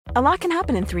A lot can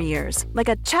happen in 3 years,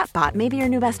 like a chatbot may be your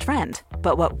new best friend.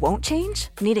 But what won't change?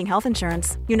 Needing health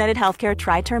insurance. United Healthcare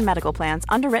Tri-Term Medical Plans,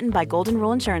 underwritten by Golden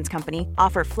Rule Insurance Company,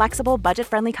 offer flexible,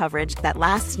 budget-friendly coverage that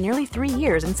lasts nearly 3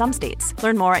 years in some states.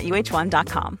 Learn more at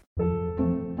uh1.com.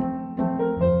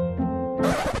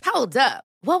 Hold up.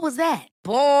 What was that?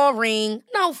 Boring.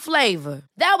 No flavor.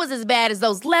 That was as bad as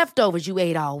those leftovers you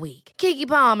ate all week. Keke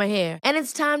Palmer here, and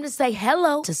it's time to say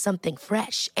hello to something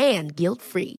fresh and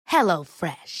guilt-free. Hello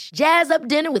Fresh. Jazz up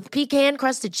dinner with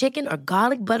pecan-crusted chicken or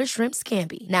garlic butter shrimp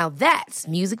scampi. Now that's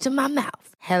music to my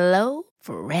mouth. Hello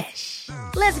Fresh.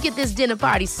 Let's get this dinner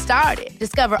party started.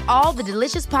 Discover all the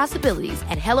delicious possibilities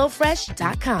at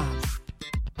hellofresh.com.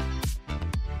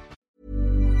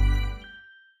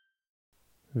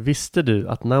 Visste du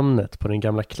att namnet på den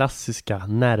gamla klassiska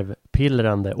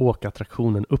nervpillrande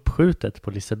åkattraktionen Uppskjutet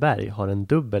på Liseberg har en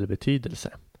dubbel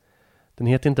betydelse? Den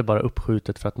heter inte bara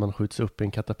Uppskjutet för att man skjuts upp i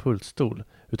en katapultstol,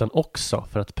 utan också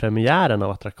för att premiären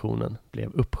av attraktionen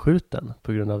blev uppskjuten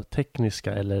på grund av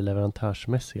tekniska eller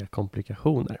leverantörsmässiga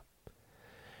komplikationer.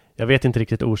 Jag vet inte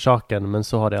riktigt orsaken, men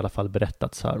så har det i alla fall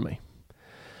berättats för mig.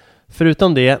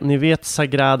 Förutom det, ni vet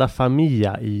Sagrada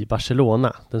Familia i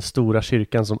Barcelona, den stora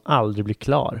kyrkan som aldrig blir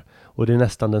klar. Och det är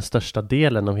nästan den största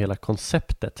delen av hela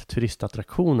konceptet,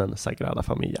 turistattraktionen Sagrada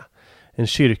Familia. En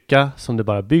kyrka som det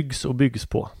bara byggs och byggs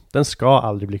på. Den ska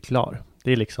aldrig bli klar.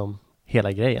 Det är liksom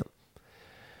hela grejen.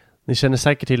 Ni känner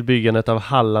säkert till byggandet av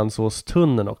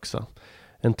Hallandsåstunneln också.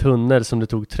 En tunnel som det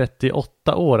tog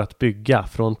 38 år att bygga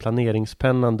från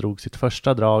planeringspennan drog sitt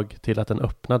första drag till att den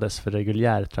öppnades för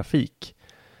reguljär trafik.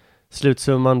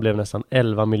 Slutsumman blev nästan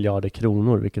 11 miljarder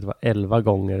kronor, vilket var 11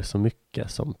 gånger så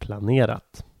mycket som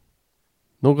planerat.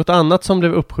 Något annat som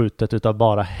blev uppskjutet utav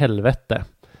bara helvete,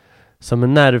 som är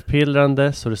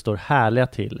nervpillrande så det står härliga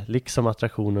till, liksom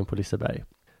attraktionen på Liseberg.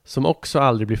 Som också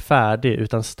aldrig blir färdig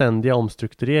utan ständiga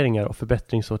omstruktureringar och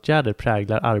förbättringsåtgärder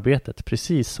präglar arbetet,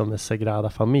 precis som med Sagrada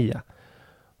Familia.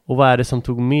 Och vad är det som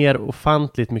tog mer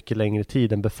ofantligt mycket längre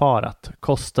tid än befarat?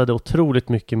 Kostade otroligt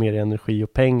mycket mer energi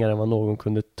och pengar än vad någon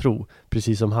kunde tro,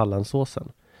 precis som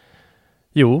Hallandsåsen.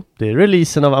 Jo, det är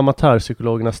releasen av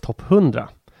Amatörpsykologernas topp 100.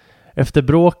 Efter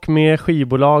bråk med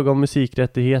skivbolag om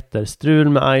musikrättigheter, strul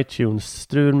med iTunes,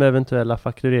 strul med eventuella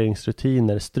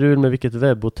faktureringsrutiner, strul med vilket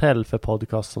webbhotell för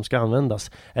podcast som ska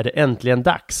användas, är det äntligen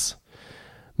dags.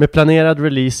 Med planerad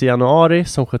release i januari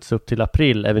som sköts upp till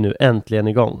april är vi nu äntligen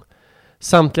igång.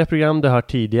 Samtliga program du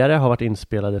hört tidigare har varit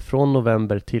inspelade från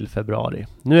november till februari.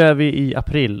 Nu är vi i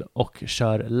april och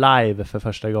kör live för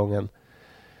första gången.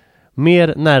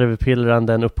 Mer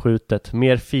nervpillrande än uppskjutet,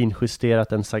 mer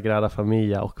finjusterat än Sagrada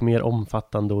Familia och mer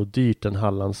omfattande och dyrt än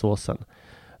Hallandsåsen.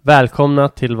 Välkomna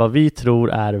till vad vi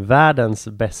tror är världens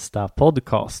bästa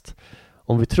podcast.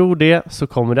 Om vi tror det så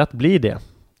kommer det att bli det,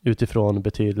 utifrån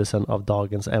betydelsen av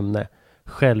dagens ämne,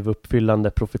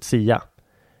 självuppfyllande profetia.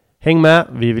 Häng med,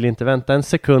 vi vill inte vänta en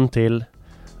sekund till.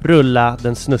 Rulla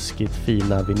den snuskigt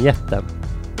fina vignetten.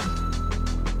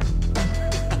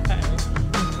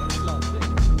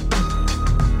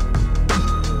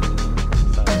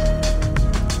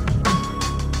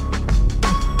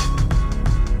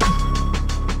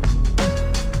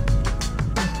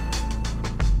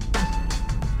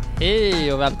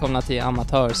 Hej och välkomna till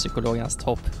Amatörpsykologernas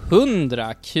topp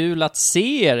 100. Kul att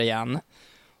se er igen.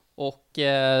 Och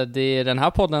det är den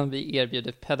här podden vi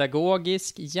erbjuder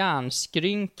pedagogisk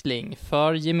hjärnskrynkling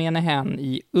för gemene hen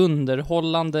i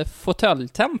underhållande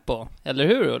fåtöljtempo. Eller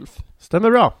hur, Ulf?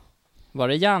 Stämmer bra. Var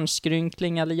det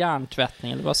hjärnskrynkling eller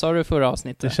hjärntvättning? Eller vad sa du i förra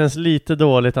avsnittet? Det känns lite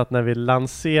dåligt att när vi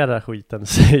lanserar skiten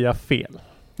säga fel.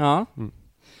 Ja. Mm.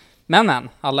 Men,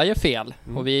 alla gör fel.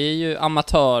 Och vi är ju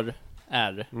amatör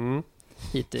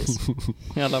hittills.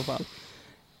 I alla fall.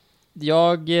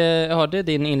 Jag hörde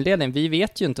din inledning. Vi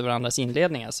vet ju inte varandras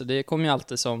inledningar, så det kommer ju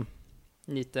alltid som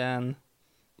lite en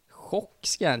chock,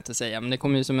 ska jag inte säga, men det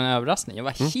kommer ju som en överraskning. Jag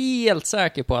var helt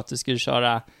säker på att du skulle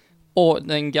köra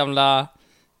den gamla,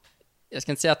 jag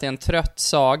ska inte säga att det är en trött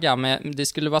saga, men det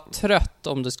skulle vara trött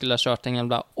om du skulle ha kört den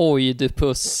gamla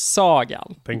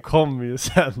Oidipus-sagan. Den kom ju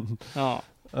sen. Ja,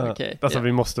 okej. Alltså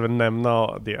vi måste väl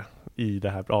nämna det i det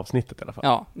här avsnittet i alla fall.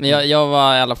 Ja, men jag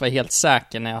var i alla fall helt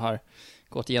säker när jag har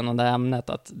gått igenom det här ämnet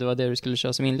att det var det du skulle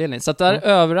köra som inledning. Så att där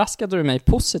överraskade du mig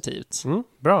positivt.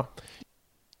 Bra.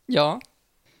 Ja,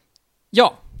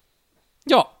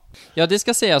 det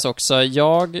ska sägas också.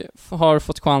 Jag har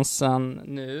fått chansen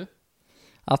nu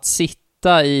att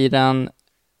sitta i den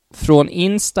från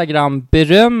Instagram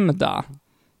berömda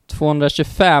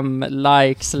 225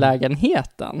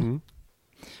 likes-lägenheten.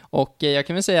 Och jag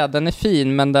kan väl säga att den är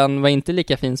fin, men den var inte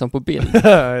lika fin som på bild.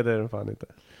 Nej, det är den fan inte.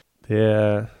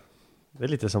 Det är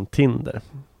lite som Tinder.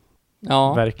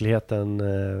 Ja. Verkligheten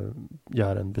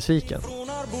gör en besviken. Från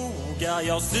Arboga,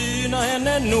 jag synar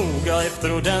henne noga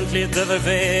efter ordentligt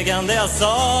övervägande jag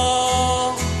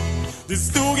sa. Det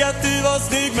stod att du var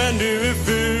snygg men du är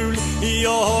ful.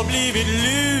 Jag har blivit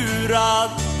lurad.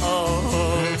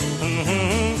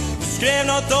 Du skrev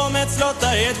något om ett slott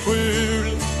där är ett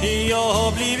skjul. Jag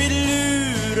har blivit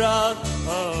lurad.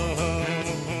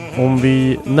 Om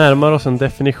vi närmar oss en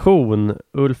definition,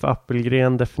 Ulf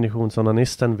Appelgren,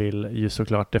 definitionsonanisten, vill ju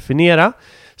såklart definiera,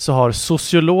 så har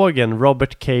sociologen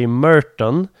Robert K.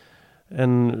 Merton,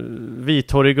 en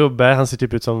vithårig gubbe, han ser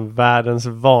typ ut som världens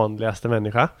vanligaste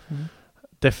människa,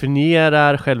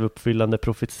 definierar självuppfyllande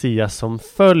profetia som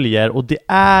följer, och det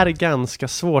är ganska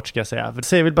svårt, ska jag säga.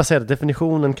 För jag vill bara säga att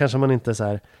definitionen kanske man inte så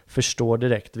här förstår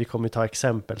direkt. Vi kommer ta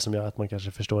exempel som gör att man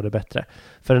kanske förstår det bättre.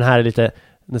 För den här är lite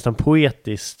nästan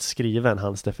poetiskt skriven,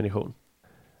 hans definition.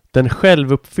 Den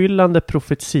självuppfyllande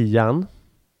profetian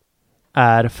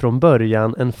är från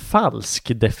början en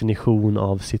falsk definition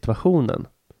av situationen,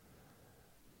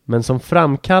 men som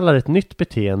framkallar ett nytt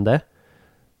beteende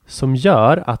som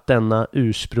gör att denna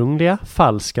ursprungliga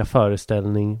falska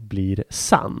föreställning blir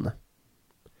sann.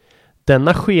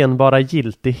 Denna skenbara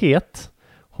giltighet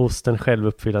hos den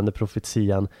självuppfyllande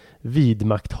profetian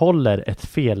vidmakthåller ett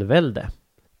felvälde.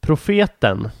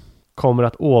 Profeten kommer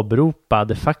att åberopa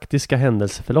det faktiska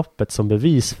händelseförloppet som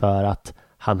bevis för att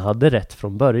han hade rätt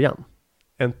från början.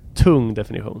 En tung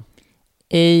definition.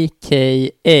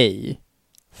 A.k.a.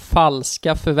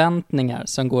 falska förväntningar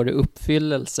som går i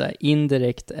uppfyllelse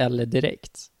indirekt eller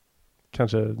direkt.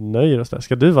 Kanske nöjer oss där.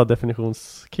 Ska du vara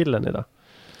definitionskillen idag?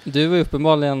 Du var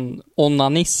uppenbarligen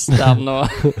onanisten och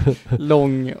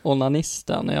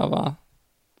lång-onanisten när jag var...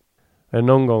 Är det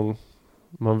någon gång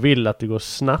man vill att det går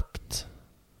snabbt?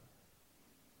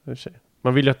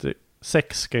 Man vill ju att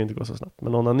sex ska ju inte gå så snabbt,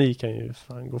 men onani kan ju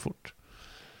fan gå fort.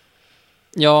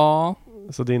 Ja.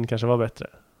 Så din kanske var bättre?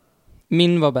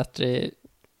 Min var bättre.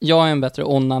 Jag är en bättre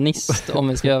onanist om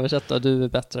vi ska översätta. Du är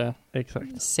bättre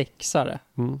sexare.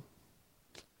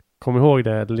 Kom ihåg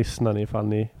det, lyssnar ni, ifall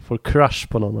ni får crush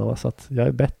på någon av oss, att jag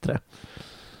är bättre.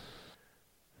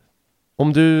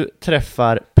 Om du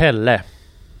träffar Pelle,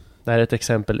 det här är ett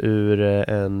exempel ur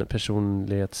en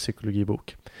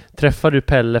personlighetspsykologibok. Träffar du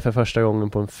Pelle för första gången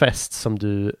på en fest som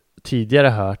du tidigare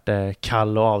hört är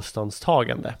kall och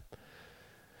avståndstagande.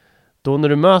 Då när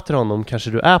du möter honom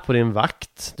kanske du är på din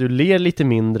vakt, du ler lite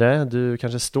mindre, du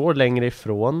kanske står längre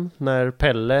ifrån. När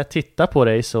Pelle tittar på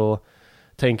dig så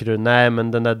tänker du, nej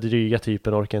men den där dryga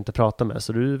typen orkar jag inte prata med,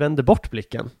 så du vänder bort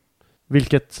blicken.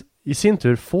 Vilket i sin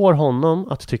tur får honom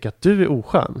att tycka att du är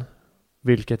oskön.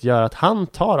 Vilket gör att han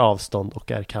tar avstånd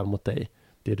och är kall mot dig,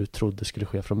 det du trodde skulle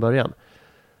ske från början.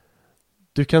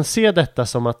 Du kan se detta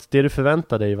som att det du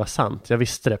förväntade dig var sant. Jag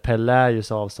visste det, Pelle är ju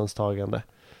så avståndstagande.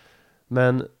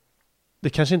 Men det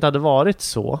kanske inte hade varit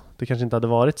så. Det kanske inte hade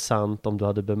varit sant om du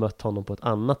hade bemött honom på ett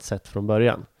annat sätt från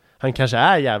början. Han kanske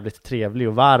är jävligt trevlig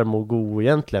och varm och god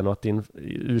egentligen, och att din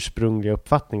ursprungliga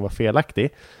uppfattning var felaktig.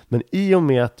 Men i och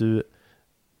med att du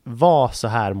var så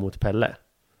här mot Pelle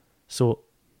så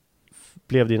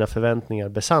blev dina förväntningar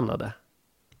besannade.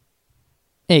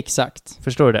 Exakt.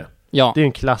 Förstår du det? Ja. Det är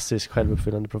en klassisk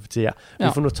självuppfyllande profetia. Vi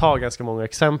får nog ta ganska många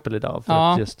exempel idag.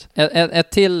 För att just...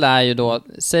 ett till är ju då,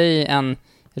 säg en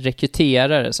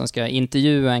rekryterare som ska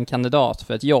intervjua en kandidat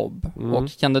för ett jobb. Och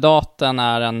kandidaten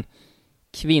är en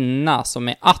kvinna som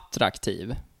är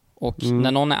attraktiv. Och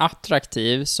när någon är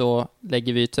attraktiv så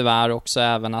lägger vi tyvärr också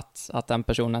även att den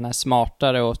personen är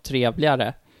smartare och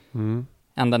trevligare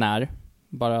än den är.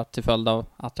 Bara till följd av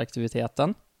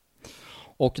attraktiviteten.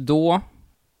 Och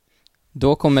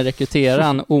då kommer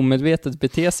rekryteraren omedvetet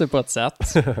bete sig på ett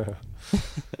sätt.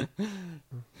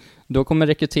 Då kommer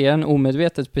rekryteraren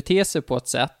omedvetet bete sig på ett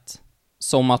sätt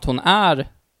som att hon är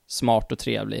smart och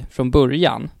trevlig från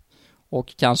början.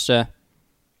 Och kanske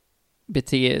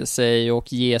bete sig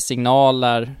och ge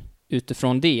signaler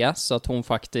utifrån det, så att hon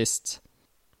faktiskt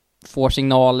får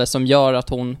signaler som gör att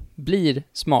hon blir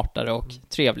smartare och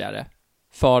trevligare.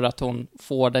 För att hon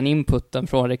får den inputen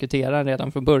från rekryteraren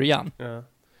redan från början. Ja,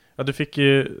 nu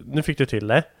fick du till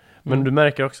det. Men du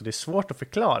märker också att det är svårt att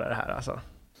förklara det här alltså.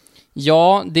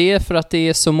 Ja, det är för att det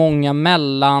är så många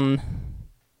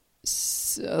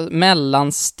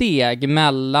mellansteg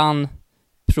mellan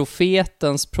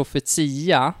profetens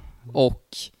profetia och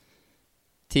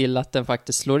till att den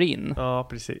faktiskt slår in. Ja,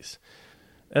 precis.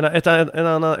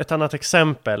 Ett annat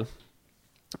exempel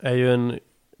är ju en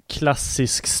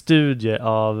klassisk studie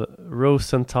av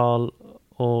Rosenthal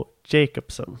och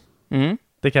Jacobson.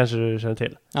 Det kanske du känner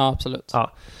till? Ja, absolut.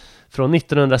 Ja. Från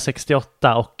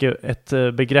 1968, och ett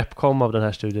begrepp kom av den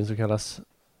här studien som kallas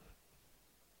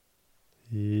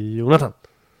Jonathan.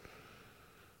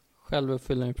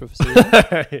 Självuppfyllande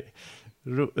profetia.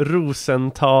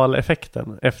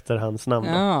 Rosenthal-effekten efter hans namn.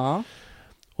 Ja.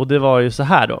 Och det var ju så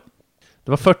här då.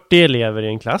 Det var 40 elever i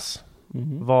en klass.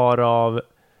 Mhm. Varav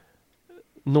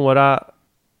några,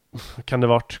 kan det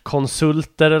varit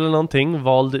konsulter eller någonting,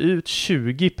 valde ut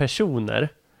 20 personer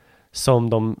som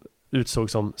de utsåg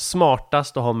som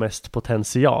smartast och har mest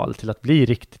potential till att bli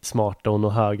riktigt smarta och nå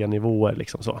höga nivåer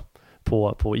liksom så,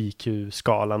 på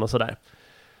IQ-skalan och sådär.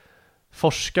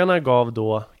 Forskarna gav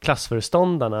då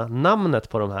klassföreståndarna namnet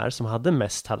på de här som hade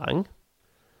mest talang.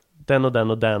 Den och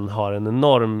den och den har en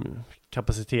enorm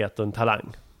kapacitet och en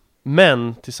talang.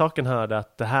 Men till saken hörde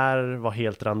att det här var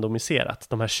helt randomiserat.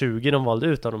 De här 20 de valde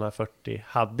ut av de här 40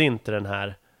 hade inte den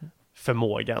här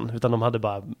förmågan, utan de hade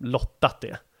bara lottat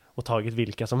det och tagit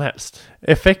vilka som helst.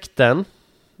 Effekten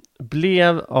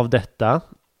blev av detta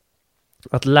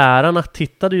att lärarna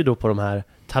tittade ju då på de här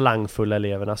talangfulla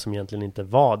eleverna som egentligen inte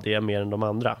var det mer än de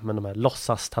andra, men de här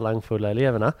låtsas talangfulla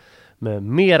eleverna med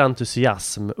mer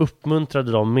entusiasm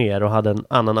uppmuntrade dem mer och hade en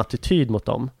annan attityd mot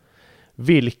dem.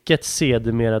 Vilket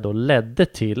sedermera då ledde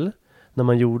till, när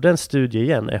man gjorde en studie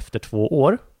igen efter 2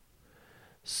 år,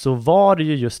 så var det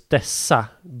ju just dessa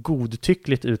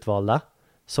godtyckligt utvalda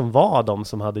som var de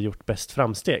som hade gjort bäst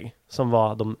framsteg, som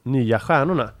var de nya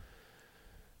stjärnorna.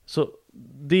 Så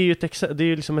det är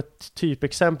ju liksom ett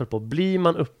typexempel på, blir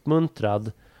man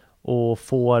uppmuntrad och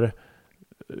får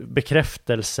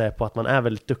bekräftelse på att man är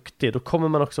väldigt duktig, då kommer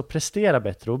man också prestera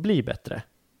bättre och bli bättre.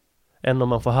 Än om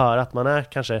man får höra att man är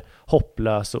kanske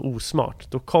hopplös och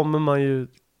osmart. Då kommer man ju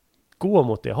gå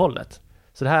mot det hållet.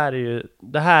 Så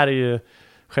det här är ju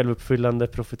självuppfyllande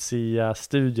profetia,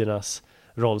 studiernas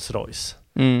Rolls Royce.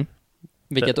 Mm.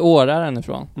 Vilket år är den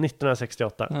ifrån?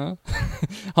 1968. Ja.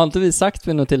 Har inte vi sagt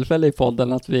vid något tillfälle i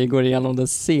podden att vi går igenom den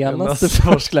senaste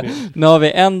forskningen? Nu har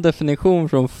vi en definition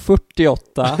från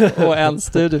 48 och en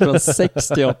studie från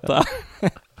 68.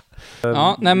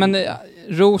 Ja, nej men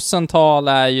Rosenthal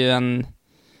är ju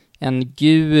en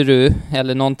guru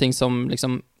eller någonting som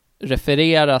liksom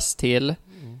refereras till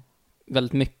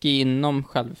väldigt mycket inom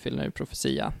självuppfyllande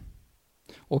profetia.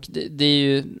 Och det är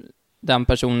ju den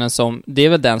personen som, det är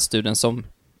väl den studien som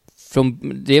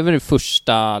det är väl det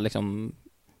första liksom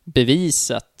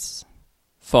beviset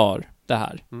för det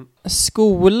här.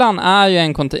 Skolan är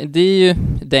ju det är ju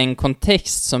den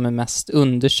kontext som är mest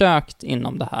undersökt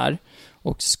inom det här.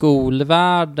 Och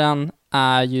skolvärlden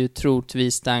är ju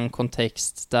troligtvis den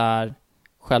kontext där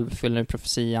självuppfyllande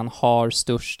profetian har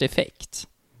störst effekt.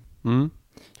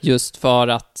 Just för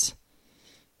att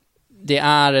det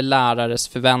är lärares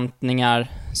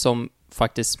förväntningar som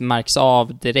faktiskt märks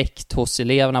av direkt hos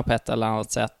eleverna på ett eller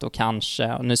annat sätt, och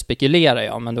kanske, och nu spekulerar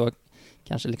jag, men då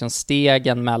kanske liksom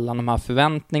stegen mellan de här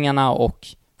förväntningarna och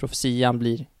profetian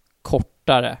blir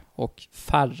kortare och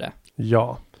färre.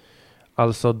 Ja,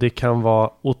 alltså det kan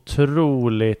vara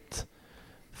otroligt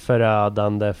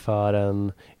förödande för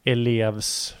en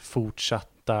elevs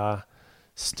fortsatta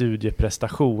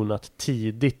studieprestation att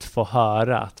tidigt få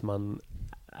höra att man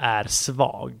är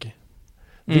svag.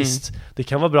 Visst, det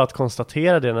kan vara bra att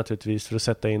konstatera det naturligtvis för att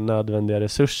sätta in nödvändiga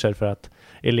resurser för att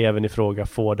eleven i fråga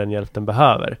får den hjälp den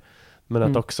behöver. Men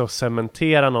att också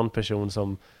cementera någon person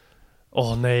som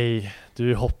nej,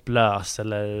 du är hopplös,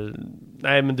 eller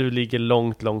nej, men du ligger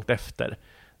långt efter.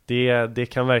 Det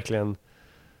kan verkligen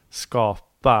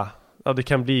skapa, det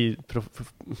kan bli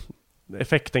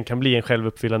effekten kan bli en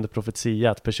självuppfyllande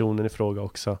profetia att personen i fråga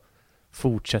också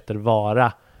fortsätter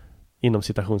vara inom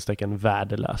citationstecken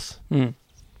värdelös.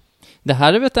 Det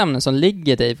här är väl ett ämne som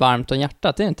ligger dig varmt om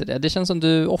hjärtat, är inte det? Det känns som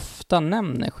du ofta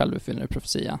nämner självuppfyllande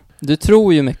profetia. Du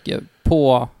tror ju mycket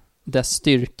på dess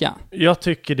styrka. Jag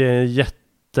tycker det är ett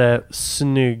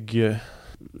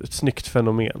snyggt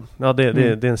fenomen. Ja, det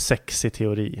är en sexig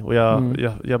teori.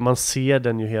 Och man ser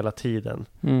den ju hela tiden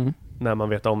när man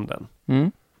vet om den.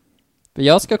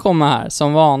 Jag ska komma här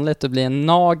som vanligt och bli en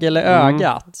nagel i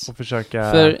ögat. Och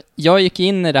försöka... För jag gick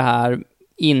in i det här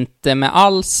inte med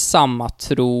alls samma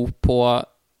tro på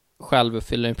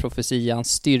självuppfyllande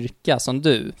profetians styrka som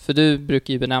du. För du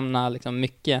brukar ju benämna liksom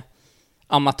mycket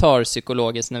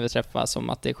amatörpsykologiskt när vi träffas, som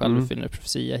att det är självuppfyllande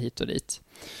profetia hit och dit.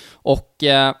 Och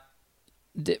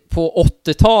på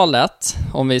 80-talet,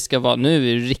 om vi ska vara, nu är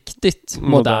vi riktigt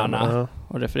moderna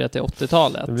och referera till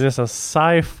 80-talet. Det blir nästan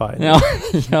sci-fi.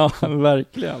 Ja,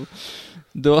 verkligen.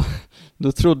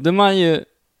 Då trodde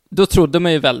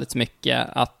man ju väldigt mycket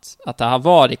att det här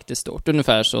var riktigt stort.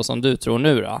 Ungefär så som du tror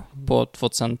nu då, på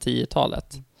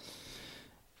 2010-talet.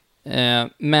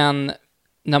 Men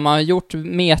när man har gjort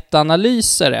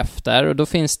metaanalyser efter, och då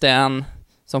finns det en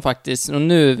som faktiskt, och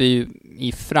nu är vi ju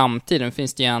i framtiden,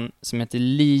 finns det en som heter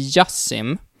Lee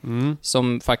Jassim,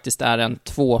 som faktiskt är en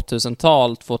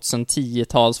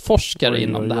 2010-tals forskare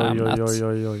inom det här ämnet.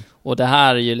 Och det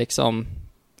här är ju liksom,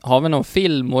 har vi någon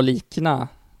film och likna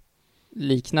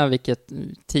vilket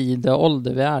tid och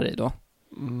ålder vi är i då?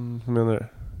 Hur menar du?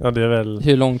 Ja, det är väl...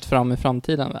 Hur långt fram i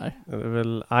framtiden vi är? Det är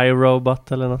väl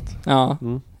iRobot eller något? Ja,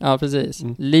 ja precis.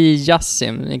 Lee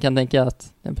Jassim, ni kan tänka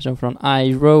att det är en person från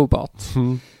iRobot.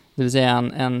 Det vill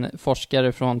säga en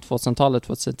forskare från 2000-talet,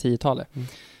 2010-talet.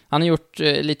 Han har gjort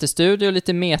lite studier och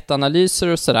lite metaanalyser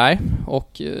och sådär.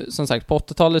 Och som sagt, på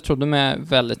 80-talet trodde man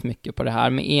väldigt mycket på det här.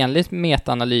 Men enligt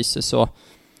metaanalyser så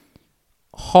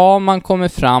har man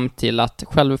kommit fram till att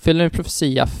självuppfyllande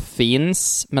profetia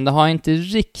finns, men det har inte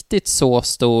riktigt så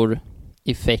stor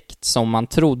effekt som man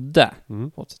trodde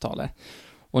på 80-talet.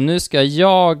 Och nu ska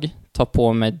jag ta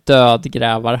på mig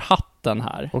dödgrävarhatten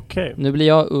här. Okay. Nu blir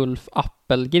jag Ulf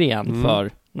Appelgren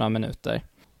för några minuter.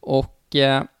 Och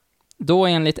då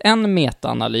enligt en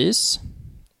metaanalys,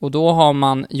 och då har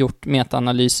man gjort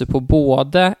metaanalyser på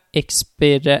både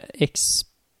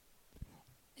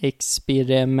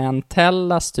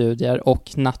experimentella studier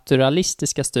och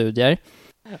naturalistiska studier.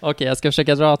 Okej, jag ska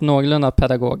försöka dra ett någorlunda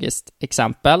pedagogiskt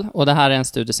exempel. Och det här är en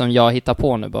studie som jag hittar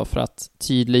på nu bara för att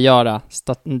tydliggöra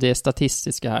det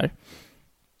statistiska här.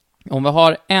 Om vi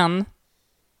har en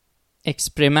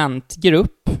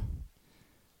experimentgrupp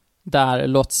där,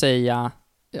 låt säga,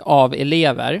 av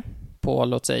elever på,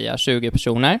 låt säga, 20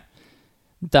 personer,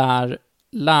 där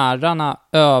lärarna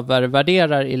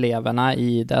övervärderar eleverna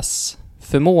i dess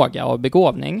förmåga och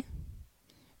begåvning,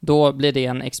 då blir det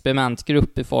en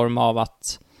experimentgrupp i form av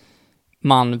att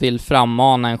man vill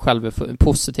frammana en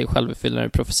positiv självuppfyllande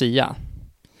profetia.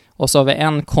 Och så har vi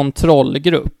en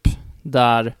kontrollgrupp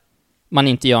där man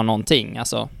inte gör någonting,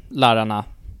 alltså lärarna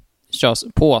kör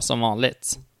på som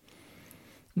vanligt.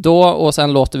 Då, och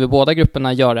sen låter vi båda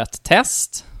grupperna göra ett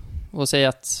test och säga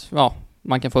att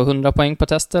man kan få 100 poäng på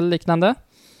test eller liknande.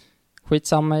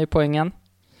 Skitsamma i poängen.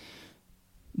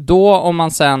 Då, om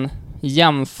man sen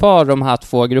jämför de här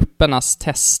två gruppernas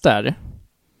tester,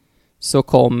 så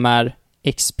kommer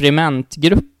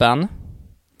experimentgruppen,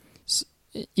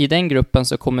 i den gruppen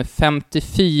så kommer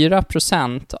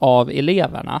 54% av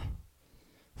eleverna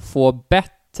få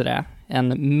bättre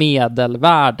än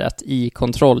medelvärdet i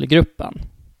kontrollgruppen.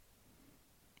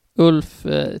 Ulf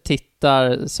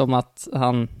tittar som att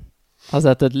han har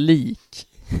sett ett lik.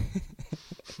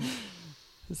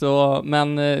 Så,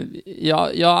 men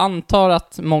jag antar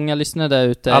att många lyssnare där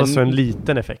ute... Alltså en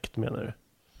liten effekt, menar du?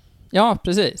 Ja,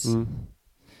 precis.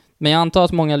 Men jag antar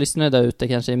att många lyssnare där ute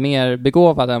kanske är mer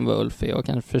begåvade än vad Ulf är och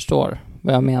kanske förstår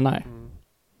vad jag menar.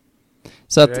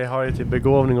 Så att... Jag har ju till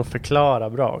begåvning att förklara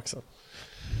bra också.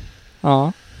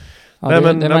 Ja. Nej,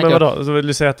 men vadå? Så vill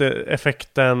du säga att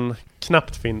effekten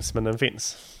knappt finns, men den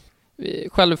finns?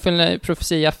 Självuppfyllande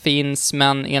profetia finns,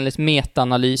 men enligt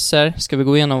metaanalyser, ska vi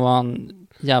gå igenom vad en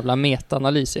jävla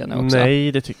metaanalys är nu också?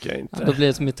 Nej, det tycker jag inte. Ja, då blir det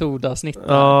ett metodavsnitt.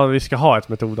 Ja, vi ska ha ett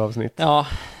metodavsnitt. Ja,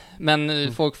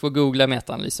 men folk får googla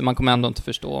metaanalyser. Man kommer ändå inte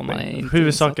förstå om man är inte.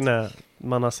 Huvudsaken är,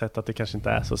 man har sett att det kanske inte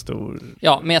är så stor.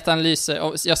 Ja,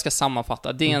 metaanalyser, jag ska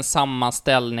sammanfatta. Det är en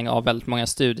sammanställning av väldigt många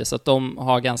studier, så att de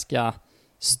har ganska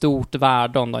stort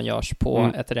värde om de görs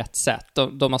på ett rätt sätt.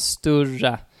 De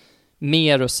har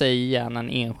mer att säga än en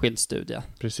enskild studie.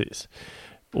 Precis.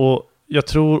 Och jag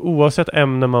tror oavsett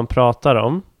ämne man pratar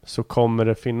om så kommer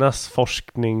det finnas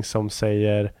forskning som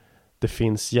säger det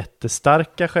finns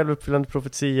jättestarka självuppfyllande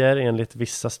profetier enligt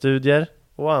vissa studier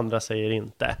och andra säger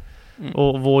inte.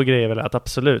 Och vår grej är väl att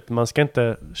absolut, man ska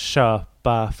inte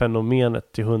köpa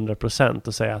fenomenet till 100%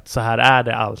 och säga att så här är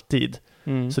det alltid.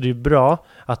 Så det är bra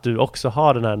att du också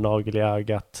har den här nagel i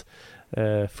ögat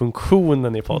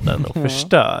funktionen i podden och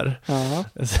förstör.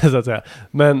 Så att säga.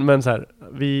 Men så här,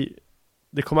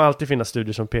 det kommer alltid finnas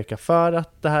studier som pekar för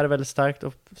att det här är väldigt starkt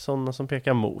och sådana som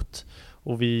pekar mot.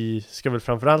 Och vi ska väl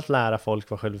framförallt lära folk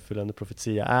vad självuppfyllande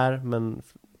profetia är, men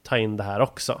ta in det här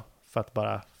också för att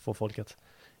bara få folk att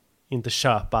inte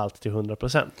köpa allt till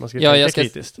 100%. Man ska tänka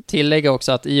kritiskt. Jag ska tillägga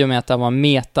också att i och med att det var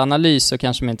metaanalys så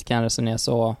kanske man inte kan resonera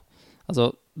så.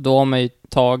 Alltså, då har man ju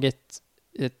tagit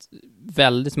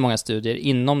väldigt många studier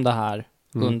inom det här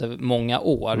under många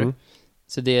år.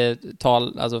 Så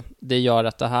det gör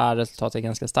att det här resultatet är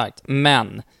ganska starkt.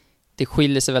 Men det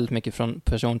skiljer sig väldigt mycket från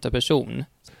person till person.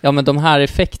 Ja, men de här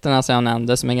effekterna som jag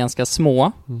nämnde som är ganska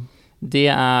små, det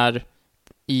är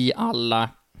i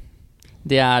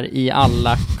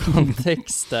alla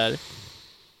kontexter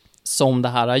som det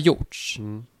här har gjorts.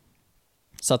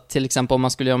 Så att till exempel om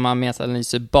man skulle göra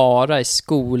metaanalyser bara i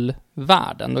skolvärlden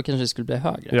världen, då kanske det skulle bli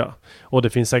högre. Ja, och det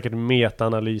finns säkert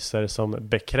metaanalyser som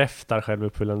bekräftar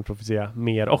självuppfyllande profetia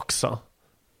mer också.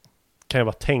 Kan jag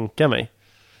bara tänka mig.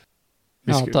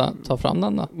 Ta fram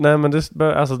den då. Nej, men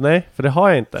nej, för det har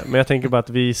jag inte. Men jag tänker bara att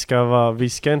vi ska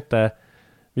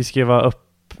vara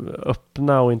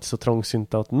öppna och inte så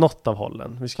trångsynta åt något av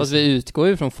hållen. Fast vi utgår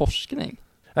ju från forskning.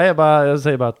 Nej, jag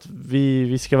säger bara att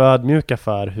vi ska vara ödmjuka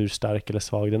för hur stark eller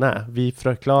svag den är. Vi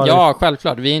förklarar... Ja,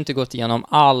 självklart. Vi har inte gått igenom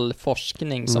all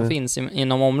forskning som finns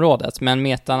inom området. Men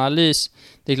metaanalys,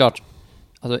 det är klart,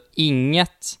 alltså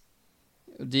inget...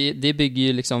 Det bygger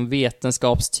ju liksom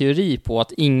vetenskapsteori på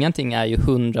att ingenting är ju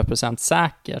 100%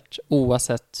 säkert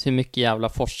oavsett hur mycket jävla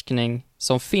forskning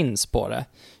som finns på det.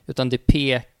 Utan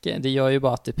det gör ju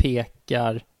bara att det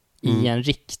pekar i en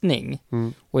riktning.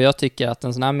 Och jag tycker att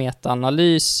en sån här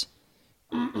metaanalys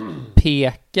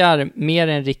pekar mer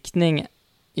en riktning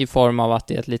i form av att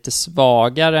det är ett lite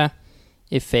svagare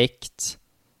effekt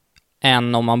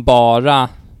än om man bara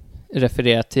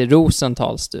refererar till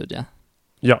Rosenthal's studie.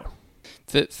 Ja.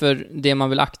 För det man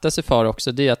vill akta sig för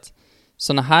också, det är att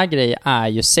såna här grejer är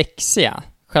ju sexiga.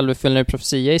 Självuppfyllande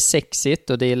profetia är sexigt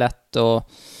och det är lätt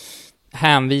att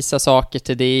hänvisa saker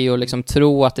till det och liksom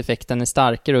tro att effekten är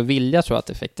starkare och vilja tro att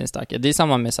effekten är starkare. Det är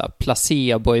samma med så här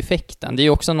placeboeffekten. Det är ju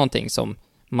också någonting som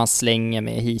man slänger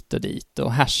med hit och dit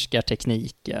och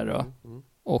härskartekniker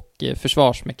och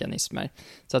försvarsmekanismer.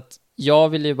 Så att jag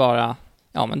vill ju bara,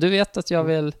 ja men du vet att jag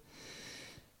vill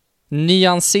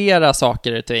nyansera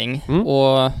saker och ting.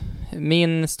 Och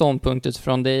min ståndpunkt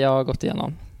utifrån det jag har gått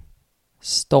igenom.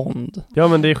 Ja,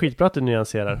 men det är skitbra att du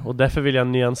nyanserar. Och därför vill jag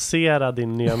nyansera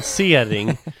din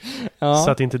nyansering.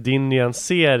 Så att inte din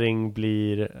nyansering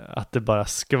blir att det bara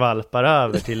skvalpar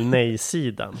över till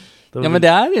nej-sidan. Men det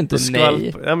är inte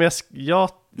nej. Ja, men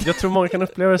jag tror många kan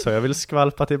uppleva det så. Jag vill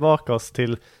skvalpa tillbaka oss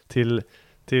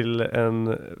till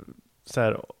en så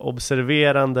här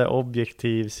observerande,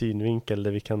 objektiv synvinkel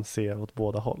där vi kan se åt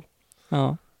båda håll.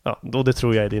 Ja, då det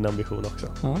tror jag är din ambition också.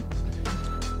 Ja.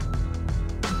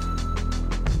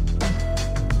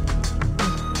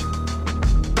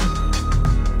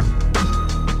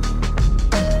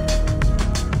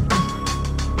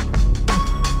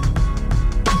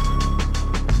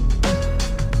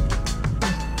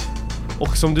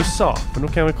 Och som du sa, för nu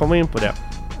kan vi komma in på det.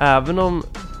 Även om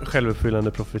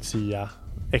självuppfyllande profetia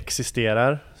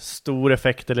existerar, stor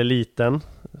effekt eller liten,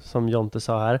 som Jonte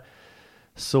sa här,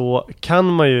 så kan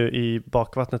man ju i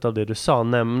bakvattnet av det du sa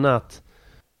nämna att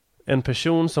en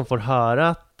person som får höra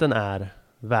att den är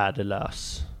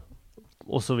värdelös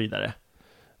och så vidare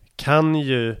kan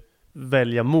ju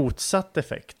välja motsatt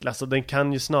effekt. Alltså den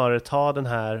kan ju snarare ta den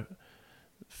här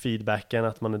feedbacken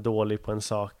att man är dålig på en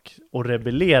sak och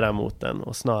rebellera mot den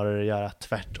och snarare göra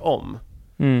tvärtom.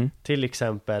 Till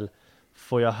exempel,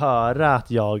 får jag höra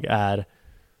att jag är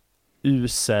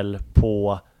usel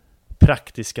på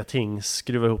praktiska ting,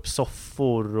 skruva ihop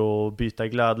soffor och byta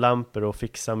glödlampor och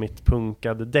fixa mitt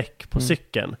punkade däck på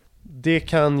cykeln. Det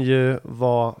kan ju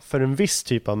vara för en viss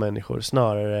typ av människor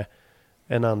snarare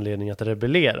en anledning att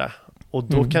rebellera. Och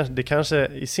då det kanske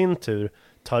i sin tur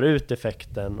tar ut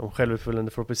effekten om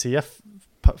självuppfyllande profetia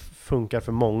funkar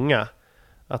för många.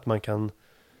 Att man kan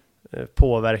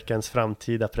påverka ens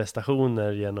framtida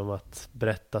prestationer genom att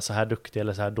berätta så här duktig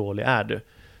eller så här dålig är du.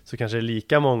 Så kanske det är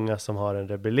lika många som har en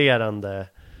rebellerande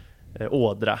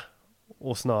ådra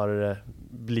och snarare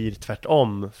blir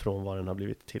tvärtom från vad den har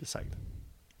blivit tillsagd.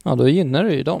 Ja, då gynnar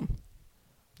du ju dem.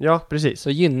 Ja, precis. Så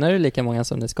gynnar du lika många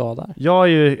som det skadar. Jag är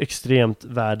ju extremt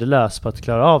värdelös på att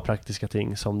klara av praktiska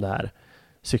ting som det här.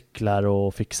 Cyklar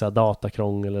och fixa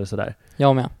datakrångel eller sådär.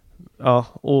 Jag med. Ja,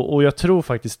 och jag tror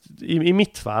faktiskt, i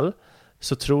mitt fall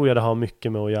så tror jag det har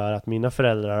mycket med att göra att mina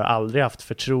föräldrar har aldrig haft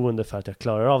förtroende för att jag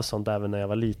klarar av sånt även när jag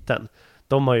var liten.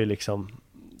 De har ju liksom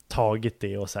tagit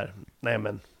det och så här, nej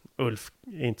men Ulf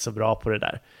är inte så bra på det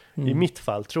där. I mitt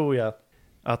fall tror jag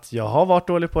att jag har varit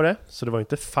dålig på det, så det var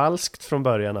inte falskt från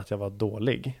början att jag var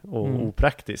dålig och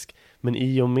opraktisk. Men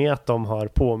i och med att de har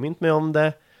påmint mig om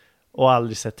det och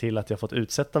aldrig sett till att jag fått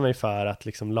utsätta mig för att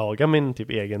liksom laga min typ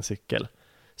egen cykel,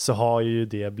 så har ju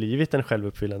det blivit en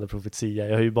självuppfyllande profetia.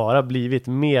 Jag har ju bara blivit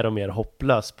mer och mer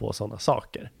hopplös på sådana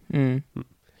saker.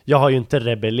 Jag har ju inte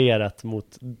rebellerat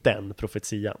mot den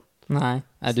profetian. Nej,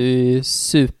 du är ju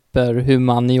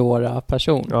superhumaniora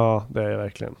person. Ja, det är jag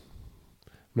verkligen.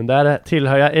 Men där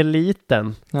tillhör jag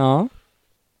eliten. Ja.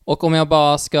 Och om jag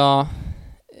bara ska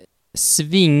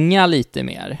svinga lite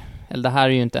mer, eller det här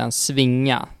är ju inte en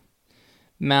svinga,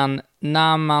 men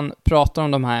när man pratar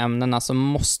om de här ämnena så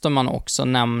måste man också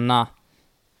nämna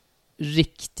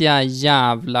riktiga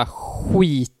jävla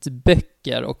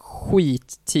skitböcker och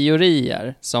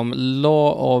skitteorier som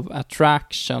Law of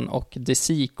Attraction och The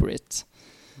Secret.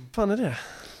 Vad fan är det?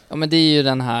 Ja, men det är ju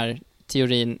den här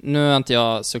teorin. Nu har inte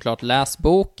jag såklart läst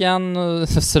boken och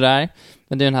sådär,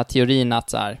 men det är den här teorin att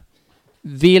så här,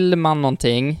 vill man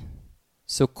någonting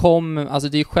så kommer, alltså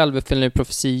det är självuppfyllande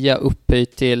profetia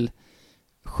upphöjt till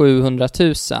 700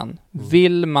 000.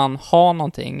 Vill man ha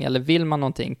någonting eller vill man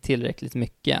någonting tillräckligt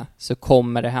mycket så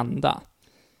kommer det hända.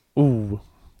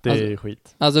 Det är alltså, ju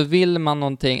skit. Alltså vill man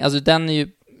någonting, alltså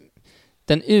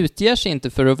den utger sig inte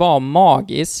för att vara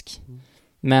magisk,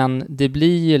 men det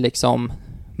blir ju liksom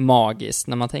magiskt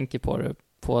när man tänker på det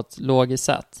på ett logiskt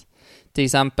sätt. Till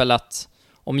exempel att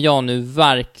om jag nu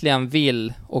verkligen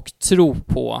vill och tror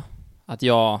på att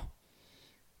jag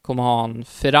kommer ha en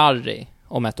Ferrari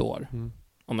om ett år,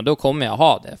 ja, men då kommer jag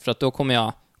ha det. För att då kommer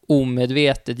jag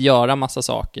omedvetet göra massa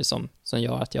saker som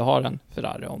gör att jag har en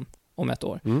Ferrari om ett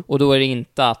år. Och då är det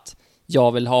inte att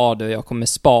jag vill ha det och jag kommer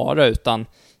spara, utan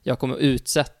jag kommer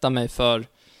utsätta mig för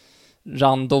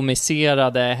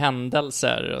randomiserade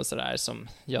händelser och sådär som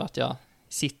gör att jag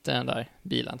sitter i den där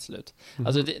bilen till slut.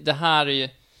 Alltså det här är ju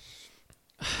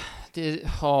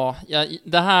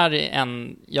det här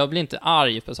är jag blir inte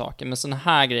arg på saker, men såna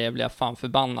här grejer blir jag fan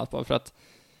förbannad på, för att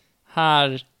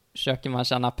här försöker man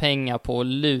tjäna pengar på att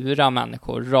lura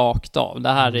människor rakt av. Det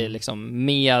här är liksom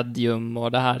medium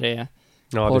och det här är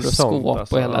horoskop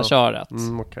alltså, och hela köret.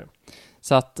 Okay.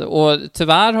 Så att, och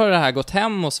tyvärr har det här gått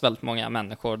hem hos väldigt många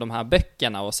människor, de här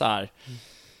böckerna och så här,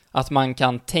 att man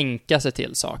kan tänka sig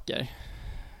till saker.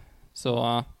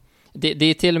 Så det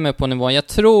är till och med på nivån, jag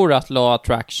tror att Law of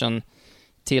Attraction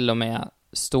till och med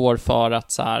står för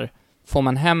att så här, får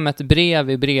man hem ett brev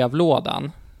i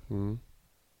brevlådan,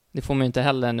 det får man ju inte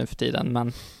heller nu för tiden,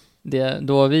 men det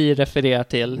då vi refererar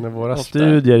till när våra ofta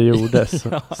studier gjordes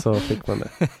så fick man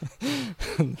det.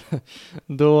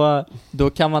 då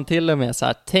kan man till och med så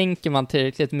här, tänker man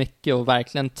tillräckligt mycket och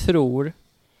verkligen tror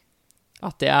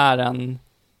att det är en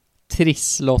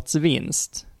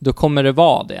trisslottsvinst, då kommer det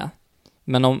vara det.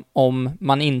 Men om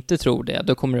man inte tror det,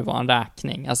 då kommer det vara en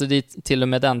räkning. Alltså det är till och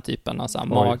med den typen av så här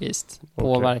magiskt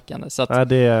påverkande. Så att,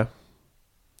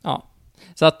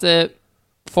 så att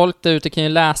folk där ute kan ju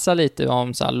läsa lite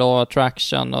om så här Law of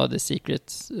Attraction och The Secret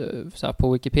så här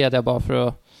på Wikipedia, bara för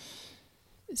att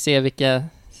se vilka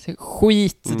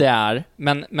skit det är.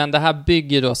 Men det här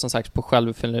bygger då som sagt på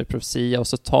självuppfyllande profetia, och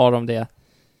så tar de det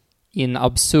in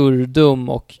absurdum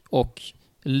och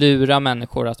lura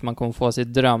människor att man kommer få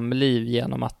sitt drömliv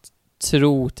genom att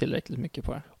tro tillräckligt mycket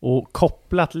på det. Och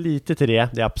kopplat lite till det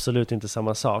är absolut inte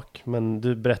samma sak, men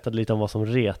du berättade lite om vad som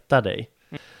retar dig.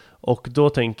 Och då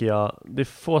tänker jag, det är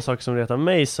få saker som retar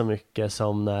mig så mycket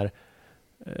som när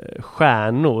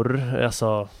stjärnor,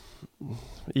 alltså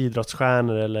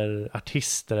idrottsstjärnor eller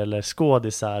artister eller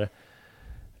skådisar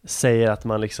säger att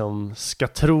man liksom ska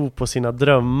tro på sina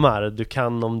drömmar. Du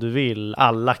kan om du vill,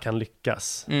 alla kan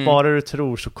lyckas. Bara du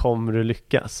tror så kommer du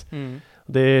lyckas.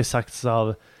 Det är sagts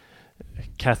av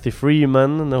Kathy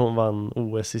Freeman när hon vann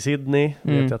OS i Sydney.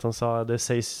 Vet jag att hon sa det.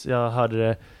 Sägs, jag hörde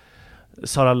det,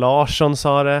 Sara Larsson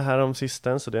sa det här om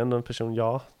sisten, så det är ändå en person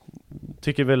jag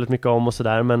tycker väldigt mycket om och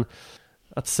sådär, men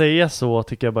att säga så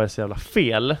tycker jag bara är så jävla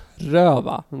fel.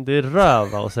 Röva. Det är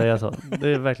röva att säga så. Det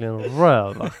är verkligen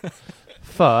röva.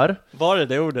 För var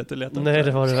det ordet du letade? Nej,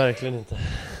 det var det verkligen inte.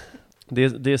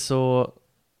 Det är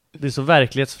så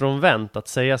verklighetsfrånvänt att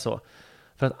säga så.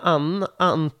 För att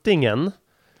antingen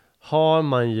har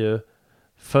man ju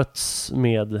fötts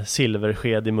med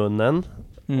silversked i munnen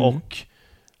och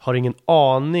har ingen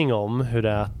aning om hur det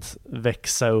är att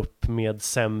växa upp med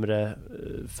sämre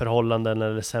förhållanden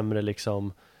eller sämre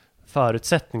liksom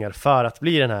förutsättningar för att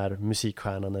bli den här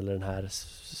musikstjärnan eller den här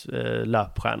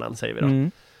löpstjärnan, säger vi då.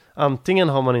 Antingen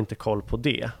har man inte koll på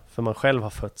det, för man själv har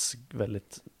fötts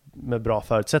väldigt med bra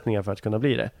förutsättningar för att kunna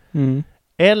bli det.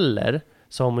 Eller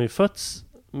så har man ju fötts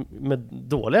med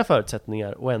dåliga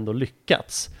förutsättningar och ändå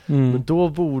lyckats. Men då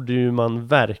borde ju man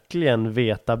verkligen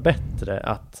veta bättre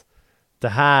att det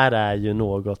här är ju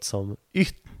något som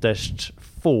ytterst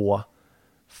få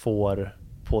får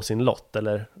på sin lott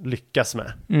eller lyckas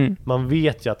med. Man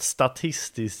vet ju att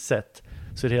statistiskt sett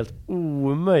så är det helt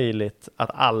omöjligt att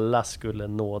alla skulle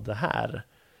nå det här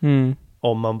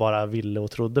om man bara ville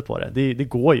och trodde på det. Det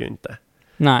går ju inte.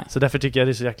 Nej. Så därför tycker jag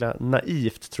det är så jäkla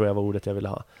naivt, tror jag var ordet jag ville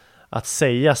ha, att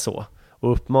säga så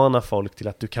och uppmana folk till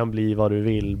att du kan bli vad du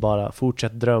vill, bara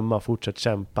fortsätt drömma, fortsätt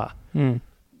kämpa.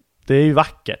 Det är ju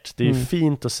vackert, det är ju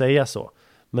fint att säga så,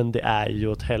 men det är ju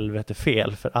åt helvete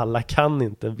fel, för alla kan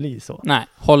inte bli så. Nej,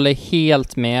 håller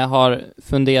helt med, har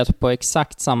funderat på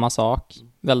exakt samma sak.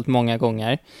 väldigt många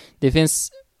gånger. Det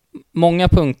finns många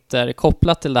punkter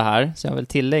kopplat till det här som jag vill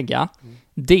tillägga.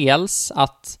 Dels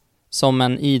att som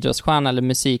en idrottsstjärna eller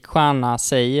musikstjärna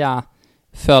säga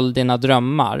följ dina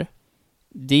drömmar.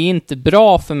 Det är inte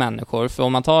bra för människor, för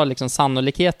om man tar liksom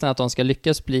sannolikheten att de ska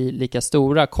lyckas bli lika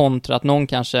stora kontra att någon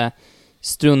kanske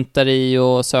struntar i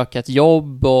att söka ett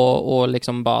jobb och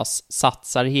liksom bara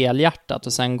satsar helhjärtat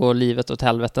och sen går livet åt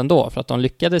helvete ändå för att de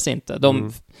lyckades inte.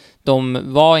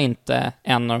 De var inte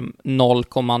en av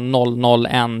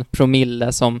 0,001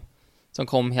 promille som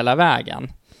kom hela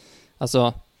vägen.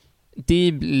 Alltså,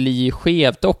 det blir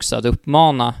skevt också att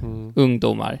uppmana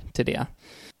ungdomar till det.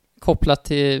 Kopplat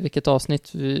till vilket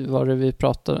avsnitt var det vi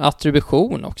pratade,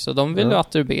 attribution också. De vill ju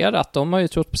attribuera att de har ju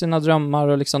trott på sina drömmar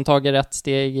och liksom tagit rätt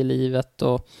steg i livet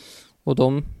och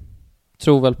de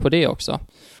tror väl på det också.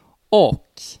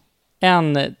 Och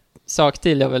en sak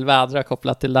till jag vill vädra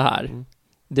kopplat till det här.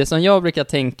 Det som jag brukar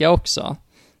tänka också,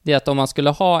 det är att om man skulle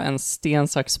ha en sten,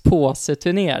 sax,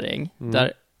 påse-turnering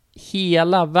där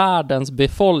hela världens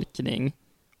befolkning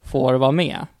får vara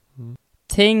med.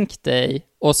 Tänk dig,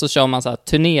 och så kör man så här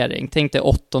turnering, tänk dig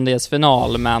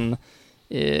 8-delsfinal men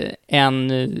 1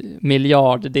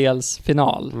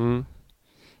 miljarddelsfinal.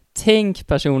 Tänk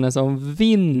personen som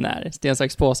vinner sten,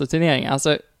 sax, påse-turneringen.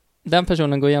 Alltså, den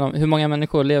personen går igenom, hur många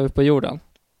människor lever på jorden?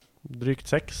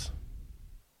 Drygt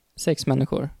 6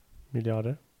 människor.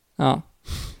 miljarder. Ja.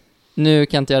 Nu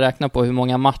kan inte jag räkna på hur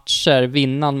många matcher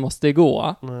vinnaren måste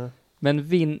gå. Nej.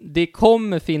 Men det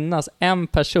kommer finnas en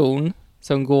person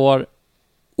som går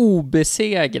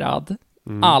obesegrad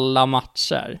alla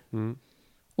matcher.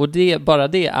 Och bara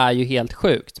det är ju helt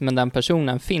sjukt, men den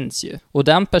personen finns ju. Och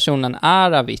den personen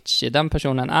är Avicii, den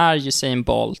personen är Usain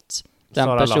Bolt, den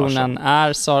Sara personen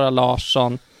är Sara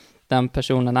Larsson, den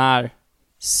personen är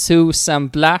Susan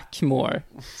Blackmore,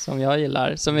 som jag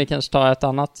gillar, som vi kanske tar ett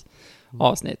annat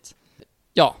avsnitt.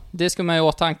 Ja, det ska man ju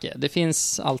åtanke. Det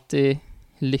finns alltid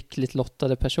lyckligt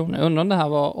lottade personer. Jag undrar om det här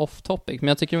var off topic, men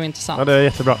jag tycker det var intressant. Ja, det är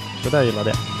jättebra. Det där gillar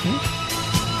det.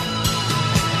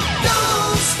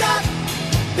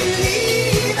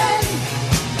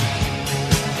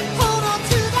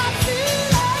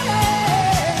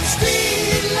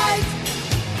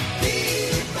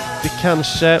 Det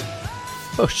kanske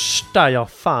första jag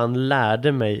fan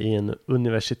lärde mig i en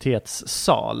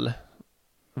universitetssal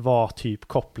var typ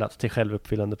kopplat till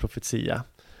självuppfyllande profetia.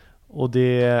 Och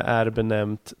det är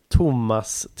benämnt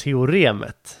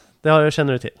Thomas-teoremet.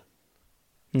 Känner du till?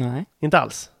 Nej. Inte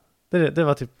alls. Det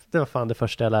var fan det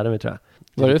första jag lärde mig, tror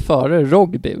jag. Var det före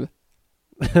Rogby?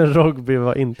 Rogby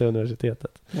var inte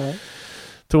universitetet. Nej.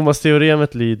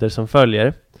 Thomas-teoremet lyder som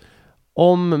följer: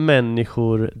 om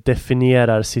människor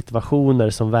definierar situationer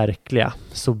som verkliga,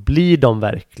 så blir de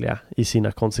verkliga i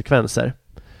sina konsekvenser.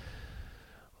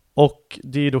 Och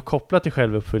det är då kopplat till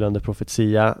självuppfyllande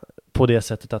profetia på det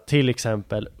sättet att till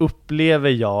exempel upplever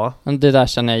jag... Det där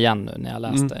känner jag igen nu när jag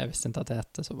läste. Jag visste inte att det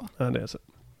hette så. Ja, det är så.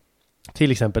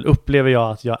 Till exempel upplever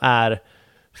jag att jag är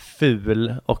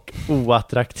ful och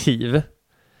oattraktiv.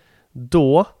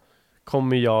 Då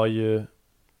kommer jag ju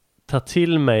ta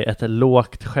till mig ett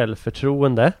lågt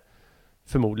självförtroende,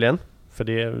 förmodligen, för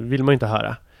det vill man inte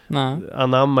höra. Nej.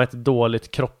 Anamma ett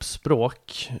dåligt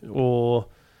kroppsspråk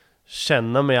och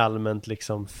känna mig allmänt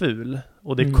liksom ful.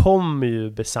 Och det kommer ju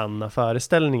besanna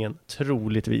föreställningen,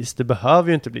 troligtvis. Det behöver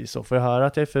ju inte bli så. Får jag höra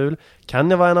att jag är ful,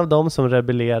 kan jag vara en av dem som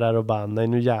rebellerar och bara, nej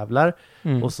nu jävlar.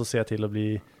 Och så ser jag till att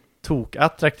bli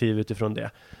tokattraktiv utifrån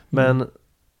det. Men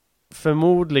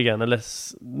förmodligen, eller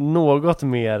något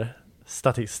mer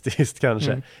statistiskt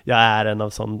kanske, jag är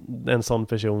en sån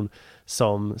person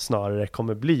som snarare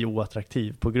kommer bli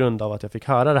oattraktiv på grund av att jag fick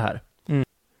höra det här.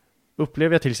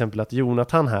 Upplever jag till exempel att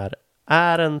Jonathan här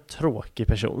är en tråkig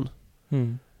person,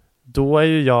 då är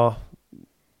ju jag,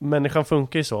 människan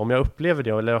funkar ju så, om jag upplever det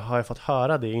eller har jag fått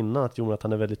höra det innan att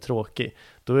Jonathan är väldigt tråkig,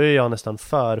 då är jag nästan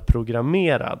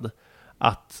förprogrammerad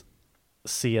att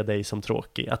se dig som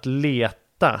tråkig, att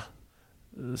leta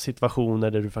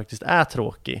situationer där du faktiskt är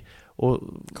tråkig. Och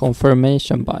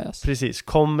confirmation bias. Precis,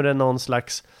 kommer det någon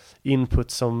slags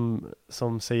input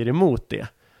som säger emot det,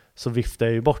 så viftar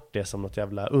jag ju bort det som något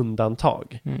jävla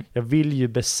undantag. Jag vill ju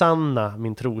besanna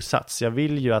min trosats. Jag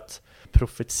vill ju att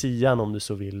profetian, om du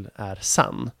så vill, är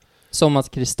sann. Som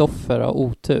att Kristoffer har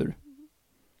otur.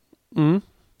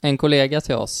 En kollega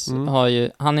till oss har ju,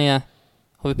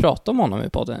 har vi pratat om honom i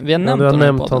podden? Vi har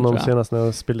nämnt honom senast när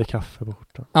jag spillde kaffe på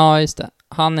skjortan. Ja, just det.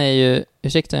 Han är ju,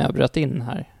 ursäkta jag bröt in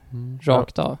här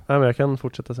rakt av. Ja, men jag kan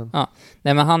fortsätta sen. Ja.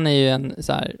 Nej, men han är ju en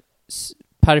så här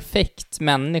perfekt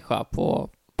människa på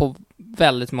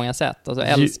väldigt många sätt. Alltså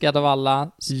älskad av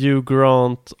alla. Hugh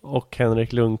Grant och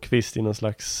Henrik Lundqvist i någon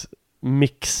slags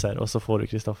mixer och så får du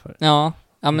Kristoffer. Ja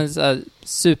men så här,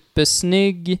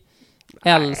 supersnygg.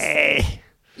 Nej.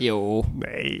 Jo,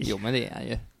 men det är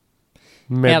ju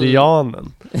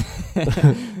medianen.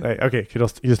 Nej, okej,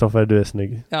 Kristoffer, du är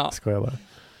snygg. Ja. Skojar bara.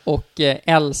 Och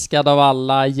älskad av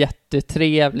alla,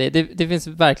 jättetrevlig. Det finns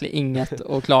verkligen inget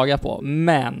att klaga på.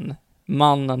 Men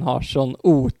mannen har sån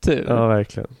otur. Ja,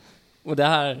 verkligen. Och det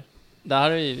här har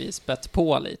ju vi spett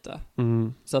på lite.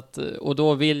 Så att, och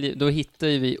då hittar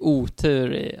ju vi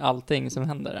otur i allting som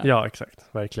händer där. Ja, exakt.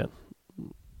 Verkligen.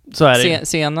 Så är det.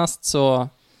 Senast så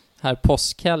här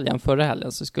påskhelgen, förra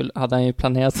helgen, så hade han ju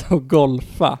planerat att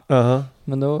golfa.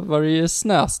 Men då var det ju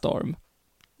snöstorm.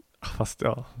 Fast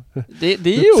ja. Det är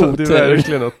ju otur. Det är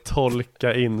verkligen att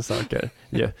tolka in saker.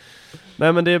 Yeah.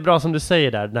 Nej, men det är bra som du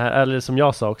säger där. Det här, eller som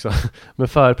jag sa också,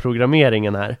 med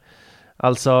förprogrammeringen här.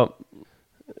 Alltså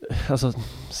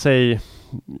säg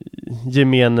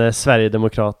gemene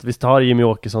Sverigedemokrat. Vi tar Jimmy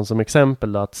Åkesson som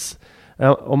exempel då, att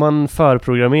om man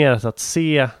förprogrammerat att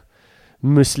se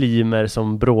muslimer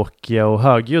som bråkiga och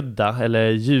högljudda, eller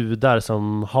judar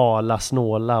som hala,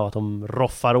 snåla och att de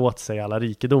roffar åt sig alla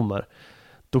rikedomar,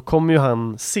 då kommer ju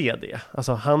han se det.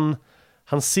 Alltså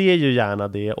han ser ju gärna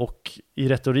det, och i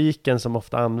retoriken som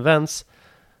ofta används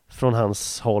från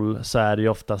hans håll så är det ju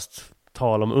oftast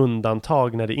tal om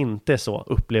undantag när det inte är så,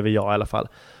 upplever jag i alla fall.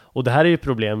 Och det här är ju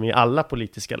problem i alla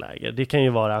politiska läger. Det kan ju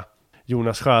vara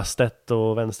Jonas Sjöstedt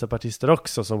och vänsterpartister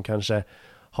också som kanske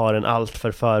har en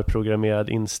alltför förprogrammerad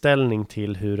inställning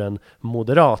till hur en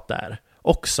moderat är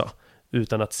också,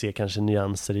 utan att se kanske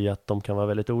nyanser i att de kan vara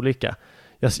väldigt olika.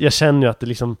 Jag känner ju att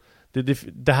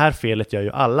det här felet gör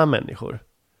ju alla människor.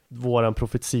 Våran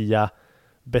profetia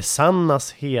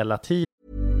besannas hela tiden.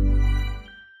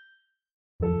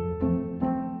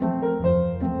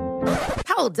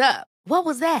 Hold up. What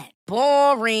was that?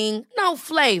 Boring. No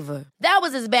flavor. That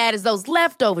was as bad as those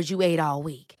leftovers you ate all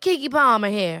week. Keke Palmer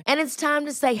here, and it's time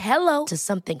to say hello to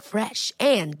something fresh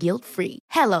and guilt-free.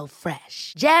 Hello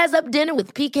Fresh. Jazz up dinner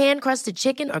with pecan-crusted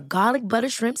chicken or garlic butter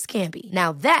shrimp scampi.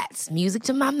 Now that's music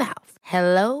to my mouth.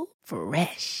 Hello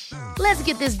Fresh. Let's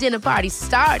get this dinner party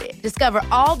started. Discover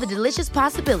all the delicious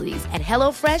possibilities at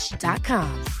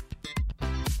hellofresh.com.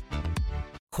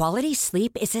 Quality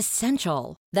sleep is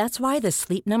essential. That's why the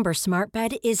Sleep Number Smart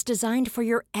Bed is designed for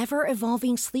your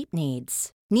ever-evolving sleep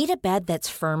needs. Need a bed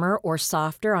that's firmer or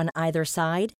softer on either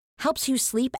side? Helps you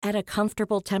sleep at a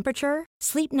comfortable temperature?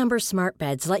 Sleep Number Smart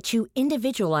Beds let you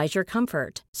individualize your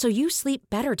comfort, so you sleep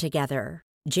better together.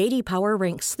 JD Power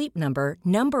ranks Sleep Number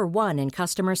 #1 in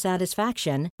customer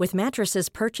satisfaction with mattresses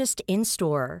purchased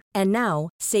in-store. And now,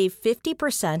 save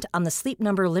 50% on the Sleep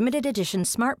Number Limited Edition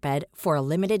Smart Bed for a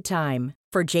limited time.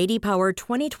 For JD Power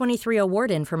 2023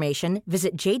 award information,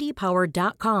 visit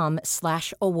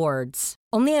jdpower.com/awards.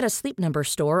 Only at a Sleep Number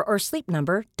store or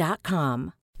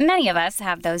sleepnumber.com. Many of us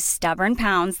have those stubborn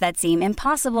pounds that seem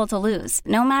impossible to lose,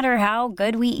 no matter how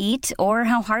good we eat or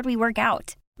how hard we work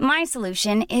out. My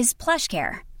solution is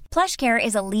PlushCare. PlushCare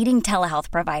is a leading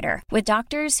telehealth provider with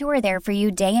doctors who are there for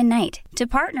you day and night to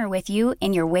partner with you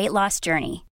in your weight loss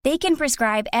journey. They can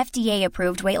prescribe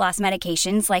FDA-approved weight loss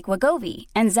medications like Wegovy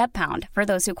and Zepbound for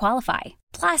those who qualify.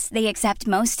 Plus, they accept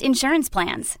most insurance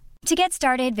plans. To get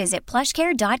started, visit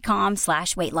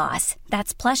plushcare.com/weightloss.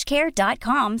 That's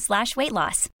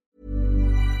plushcare.com/weightloss.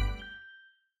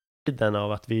 Den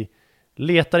av att vi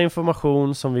letar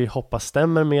information som vi hoppas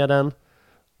stämmer med den,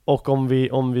 och om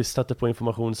vi stöter på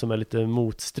information som är lite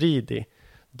motstridig,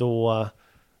 då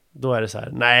är det så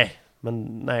här, nej,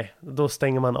 då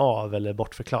stänger man av eller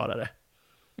bortförklarar det.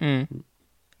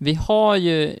 Vi har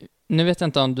ju, nu vet jag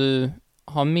inte om du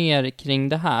har mer kring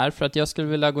det här, för att jag skulle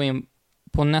vilja gå in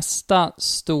på nästa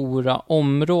stora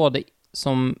område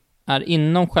som är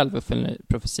inom självuppfyllande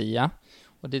profetia,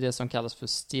 och det är det som kallas för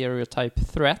stereotype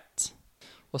threat.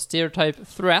 Och stereotype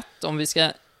threat, om vi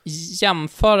ska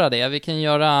jämföra det, vi kan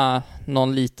göra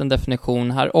någon liten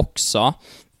definition här också,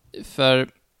 för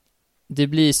det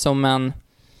blir som en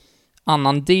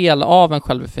annan del av en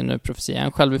självuppfyllande profetia.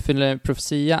 En självuppfyllande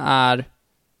profetia är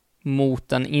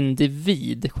mot en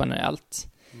individ generellt.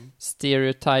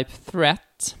 Stereotype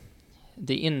threat,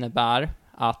 det innebär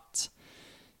att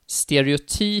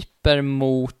stereotyper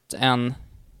mot en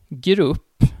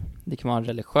grupp, det kan vara en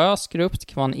religiös grupp, det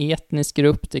kan vara en etnisk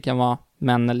grupp, det kan vara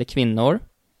män eller kvinnor,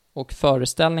 och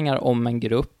föreställningar om en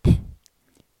grupp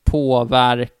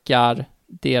påverkar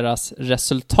deras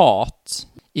resultat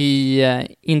i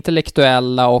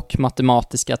intellektuella och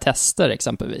matematiska tester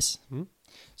exempelvis.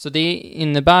 Så det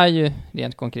innebär ju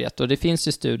rent konkret, och det finns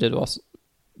ju studier då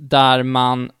där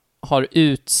man har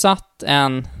utsatt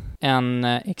en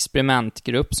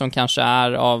experimentgrupp som kanske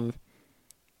är av,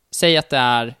 säg att det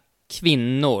är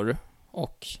kvinnor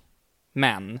och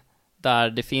män, där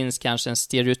det finns kanske en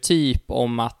stereotyp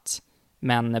om att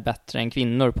män är bättre än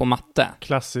kvinnor på matte.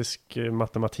 Klassisk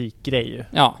matematikgrej.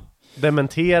 Ja.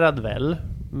 Dementerad väl,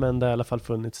 men det har i alla fall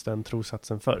funnits den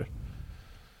trosatsen förr.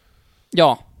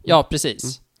 Ja,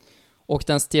 precis. Och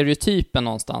den stereotypen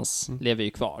någonstans lever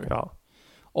ju kvar. Ja.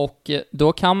 Och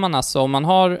då kan man alltså, om man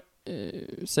har,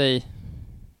 säg,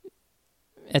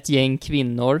 ett gäng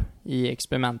kvinnor i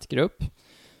experimentgrupp,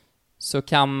 så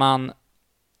kan man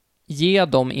ge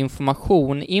dem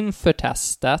information inför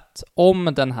testet om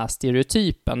den här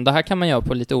stereotypen. Det här kan man göra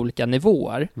på lite olika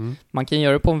nivåer. Man kan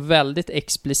göra det på en väldigt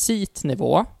explicit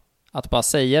nivå, att bara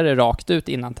säga det rakt ut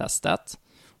innan testet.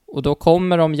 Och då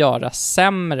kommer de göra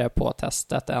sämre på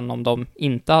testet än om de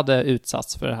inte hade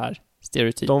utsatts för det här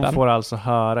stereotypen. De får alltså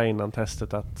höra innan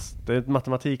testet att det är ett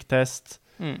matematiktest.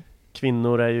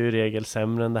 Kvinnor är ju i regel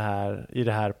sämre än i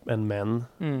det här än män.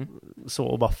 Så,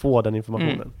 och bara få den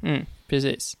informationen.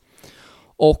 Precis.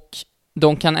 Och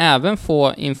de kan även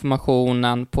få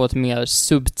informationen på ett mer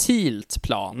subtilt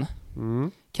plan.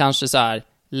 Kanske så här,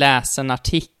 läsa en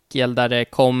artikel där det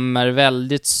kommer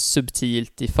väldigt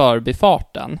subtilt i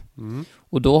förbifarten.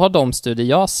 Och då har de studier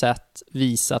jag sett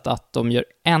visat att de gör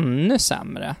ännu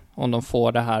sämre om de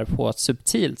får det här på ett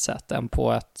subtilt sätt än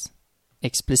på ett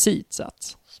explicit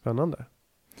sätt. Spännande.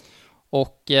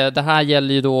 Och det här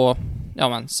gäller ju då, ja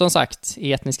men som sagt,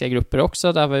 etniska grupper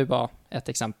också. Där var ju bara ett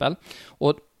exempel.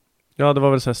 Och ja, det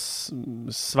var väl så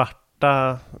här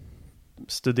svarta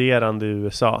studerande i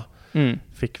USA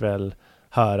fick väl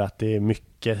höra att det är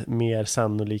mycket mer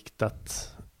sannolikt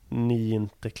att ni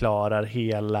inte klarar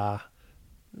hela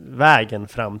vägen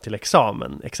fram till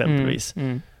examen exempelvis.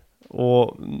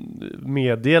 Och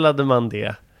meddelade man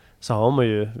det, så har man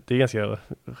ju, det är ganska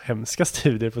hemska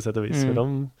studier på sätt och vis, för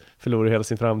de förlorar hela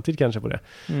sin framtid kanske på det.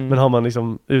 Men har man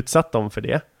liksom utsatt dem för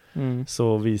det,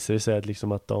 så visar det sig att,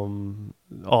 liksom att de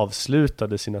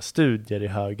avslutade sina studier i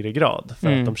högre grad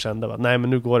för att de kände att nej, men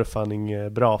nu går det fan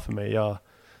inget bra för mig, jag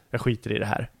skiter i det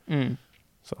här.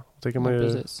 Så det kan man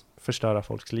ju förstöra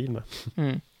folks liv med.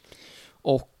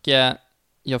 Och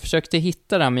jag försökte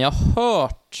hitta det här, men jag har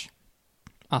hört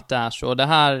att det är så. Det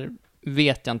här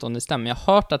vet jag inte om det stämmer. Jag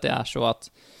har hört att det är så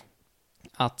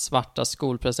att svarta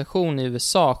skolprestation i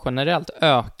USA generellt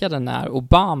ökade när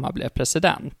Obama blev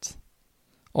president.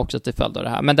 Också till följd av det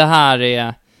här. Men det här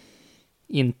är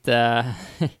inte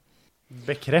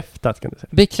bekräftat, kan du säga.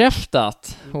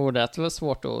 Bekräftat, ordet. Det var ett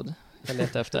svårt ord jag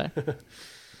letade efter.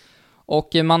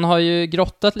 Och man har ju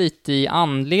grottat lite i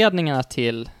anledningarna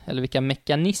till, eller vilka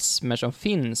mekanismer som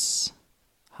finns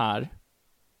här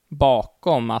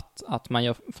bakom att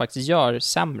man faktiskt gör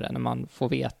sämre när man får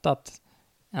veta att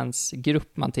ens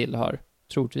grupp man tillhör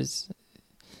troligtvis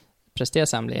presterar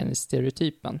sämre enligt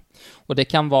stereotypen. Och det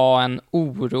kan vara en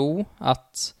oro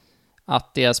att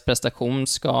deras prestation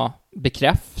ska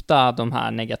bekräfta de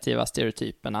här negativa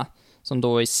stereotyperna, som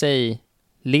då i sig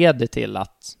leder till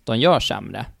att de gör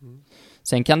sämre.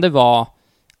 Sen kan det vara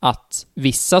att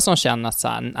vissa som känner så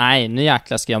här, nej, nu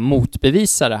jäkla ska jag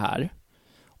motbevisa det här.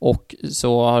 Och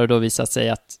så har det då visat sig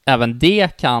att även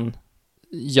det kan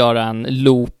göra en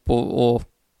loop och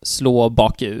slå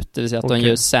bakut. Det vill säga att de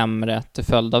gör sämre till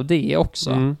följd av det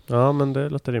också. Ja, men det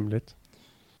låter rimligt.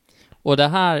 Och det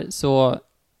här så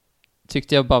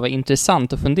tyckte jag bara var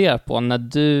intressant att fundera på när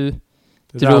du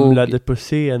ramlade på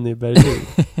scen i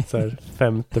Berlin. Så här,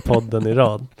 5:e podden i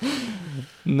rad.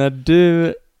 När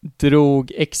du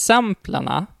drog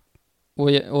exemplarna,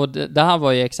 och det här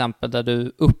var ju exempel där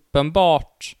du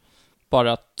uppenbart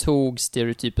bara tog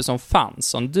stereotyper som fanns,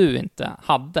 som du inte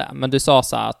hade. Men du sa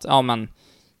så här att ja, men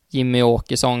Jimmy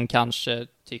Åkesson kanske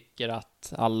tycker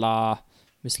att alla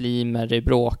muslimer är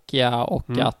bråkiga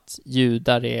och att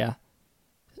judar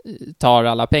tar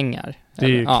alla pengar. Det är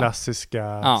ju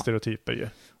klassiska stereotyper ju.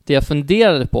 Det jag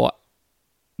funderade på,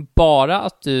 bara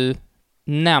att du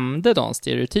nämnde de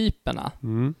stereotyperna.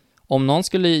 Om någon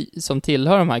som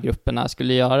tillhör de här grupperna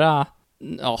skulle göra,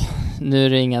 nu är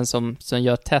det ingen som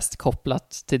gör test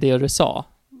kopplat till det du sa.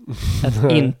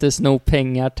 Ett inte sno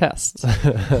pengar-test.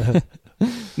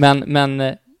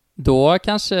 men då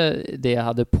kanske det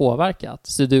hade påverkat.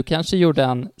 Så du kanske gjorde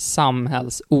en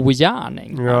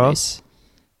samhällsogärning. Ja.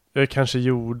 Jag kanske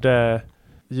gjorde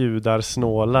judar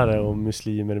snålare och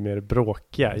muslimer mer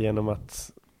bråkiga genom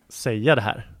att säga det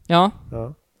här. Ja.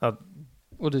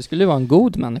 Och du skulle vara en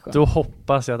god människa. Då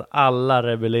hoppas jag att alla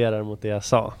rebellerar mot det jag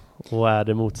sa och är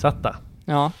det motsatta.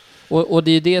 Ja, och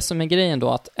det är det som är grejen då,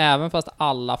 att även fast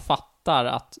alla fattar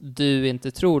att du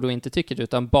inte tror och inte tycker det,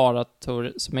 utan bara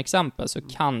tar som exempel, så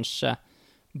kanske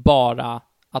bara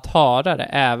att höra det,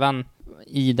 även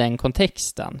i den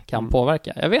kontexten kan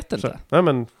påverka. Jag vet inte. Nej,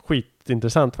 men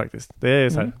skitintressant faktiskt. Det är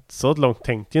så här, så långt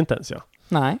tänkte ju inte ens jag.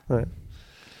 Nej.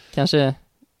 Kanske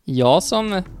jag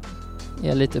som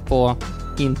är lite på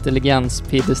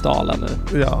intelligenspiedestalen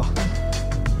nu. Ja.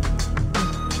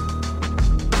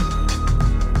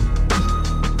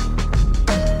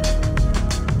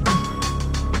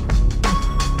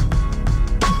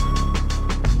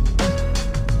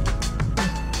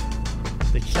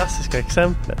 Klassiska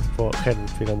exemplet på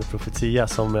självuppfyllande profetia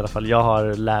som i alla fall jag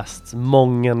har läst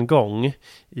mången gång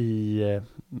i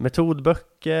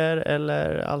metodböcker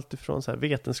eller allt ifrån så här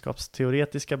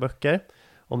vetenskapsteoretiska böcker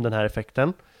om den här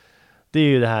effekten. Det är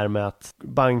ju det här med att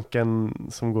banken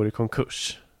som går i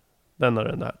konkurs, den har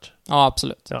du ändå hört. Ja,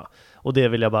 absolut. Ja. Och det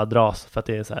vill jag bara dra för att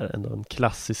det är så här ändå en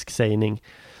klassisk sägning.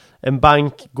 En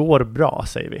bank går bra,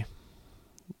 säger vi.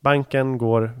 Banken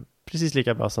går precis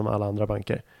lika bra som alla andra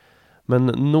banker. Men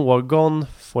någon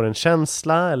får en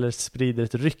känsla eller sprider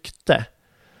ett rykte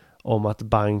om att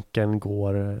banken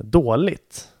går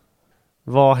dåligt.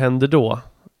 Vad händer då?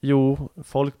 Jo,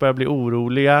 folk börjar bli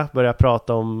oroliga, börjar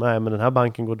prata om nej, men den här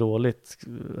banken går dåligt.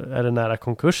 Är det nära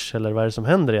konkurs eller vad är det som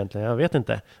händer egentligen? Jag vet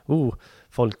inte.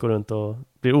 Folk går runt och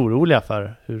blir oroliga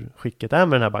för hur skicket är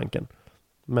med den här banken.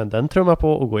 Men den trummar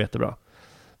på och går jättebra.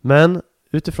 Men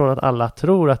utifrån att alla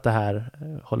tror att det här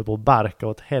håller på att barka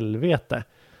åt helvete,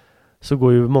 så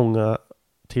går ju många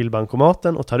till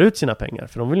bankomaten och tar ut sina pengar.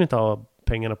 För de vill inte ha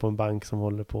pengarna på en bank som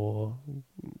håller på att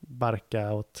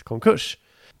barka åt konkurs.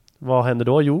 Vad händer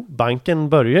då? Jo, banken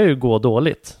börjar ju gå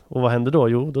dåligt. Och vad händer då?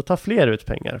 Jo, då tar fler ut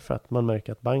pengar för att man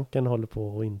märker att banken håller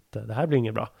på och inte, det här blir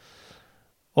inget bra.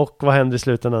 Och vad händer i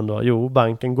slutändan då? Jo,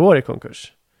 banken går i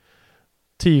konkurs.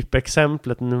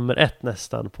 Typexemplet nummer 1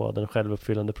 nästan på den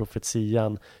självuppfyllande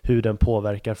profetian, hur den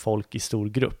påverkar folk i stor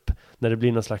grupp. När det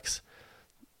blir någon slags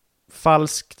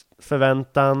falsk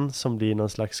förväntan som blir någon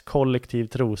slags kollektiv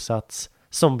trosats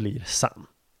som blir sann.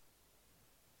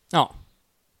 Ja,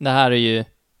 det här är ju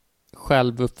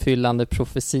självuppfyllande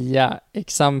profetia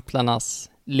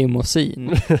exemplarnas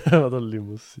limousin. Vadå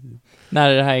limousin? När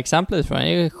är det här exemplet ifrån?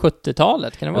 Det är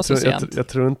 70-talet, kan det vara så sent? Jag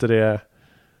tror inte det är,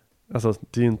 alltså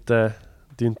det är inte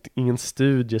ingen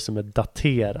studie som är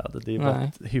daterad. Det är bara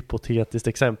ett hypotetiskt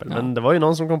exempel. Ja. Men det var ju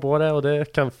någon som kom på det och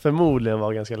det kan förmodligen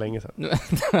vara ganska länge sedan.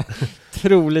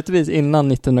 Troligtvis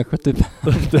innan 1975.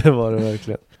 Det var det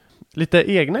verkligen.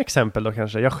 Lite egna exempel då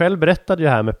kanske. Jag själv berättade ju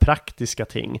här med praktiska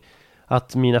ting.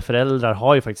 Att mina föräldrar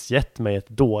har ju faktiskt gett mig ett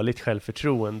dåligt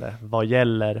självförtroende vad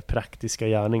gäller praktiska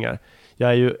gärningar. Jag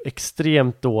är ju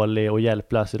extremt dålig och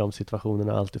hjälplös i de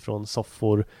situationerna. Allt ifrån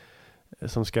soffor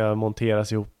som ska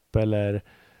monteras ihop eller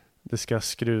det ska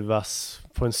skruvas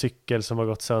på en cykel som har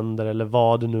gått sönder eller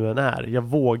vad det nu än är. Jag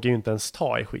vågar ju inte ens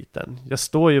ta i skiten. Jag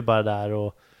står ju bara där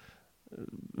och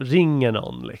ringer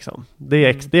någon liksom. Det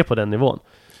är på den nivån.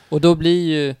 Och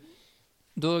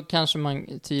då kanske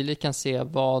man tydligt kan se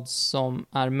vad som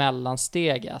är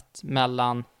mellansteget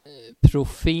mellan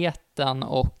profeten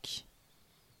och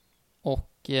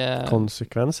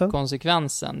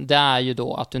konsekvensen. Det är ju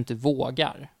då att du inte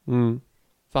vågar.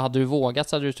 För hade du vågat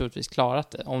så hade du troligtvis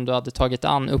klarat det. Om du hade tagit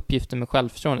an uppgiften med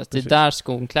självförtroendet. Precis. Det är där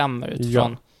skon klämmer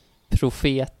utifrån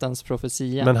profetens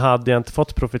profetia. Men hade jag inte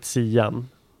fått profetian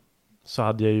så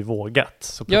hade jag ju vågat.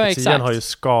 Så profetian har ju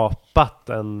skapat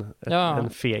en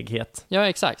feghet. Ja,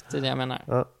 exakt. Det är det jag menar.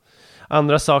 Ja.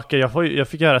 Andra saker. Jag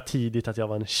fick höra tidigt att jag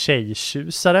var en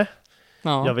tjejtjusare.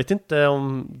 Ja. Jag vet inte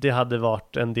om det hade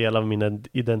varit en del av min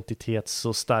identitet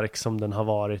så stark som den har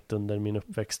varit under min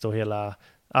uppväxt och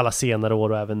alla senare år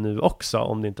och även nu också,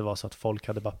 om det inte var så att folk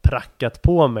hade bara prackat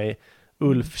på mig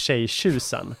Ulf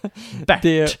tjejtjusan.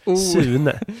 Bert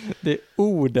Sune. Det är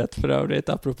ordet för övrigt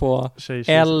apropå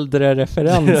äldre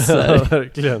referenser. Ja,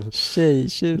 verkligen.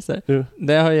 Tjejtjusar.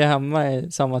 Det har ju hemma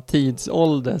i samma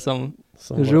tidsålder som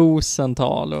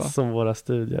Rosenthal och som våra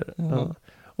studier. Ja.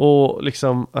 Och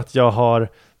liksom att jag har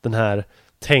den här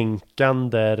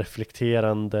tänkande,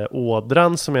 reflekterande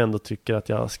ådran som jag ändå tycker att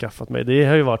jag har skaffat mig. Det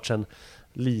har ju varit sedan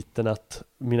liten att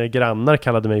mina grannar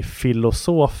kallade mig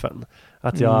filosofen.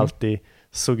 Att jag alltid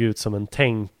såg ut som en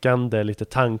tänkande, lite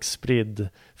tankspridd,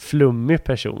 flummig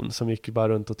person som gick bara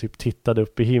runt och typ tittade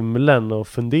upp i himlen och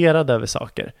funderade över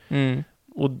saker.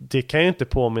 Och det kan jag inte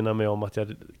påminna mig om att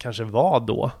jag kanske var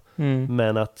då.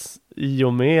 Men att i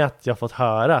och med att jag fått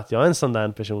höra att jag är en sån där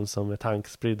person som är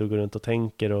tankspridd och går runt och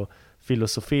tänker och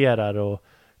filosoferar och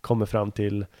kommer fram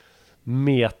till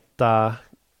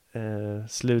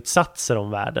slutsatser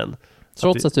om världen.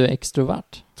 Trots att du är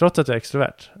extrovert. Trots att jag är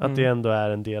extrovert. Att det ändå är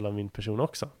en del av min person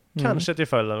också. Kanske till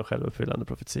följd av en självuppfyllande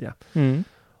profetia.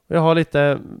 Och jag har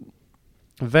lite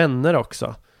vänner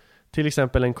också. Till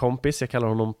exempel en kompis, jag kallar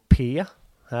honom P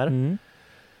här.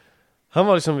 Han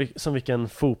var liksom som vilken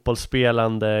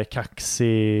fotbollsspelande,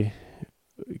 kaxig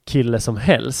kille som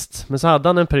helst. Men så hade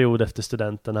han en period efter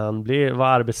studenten när han var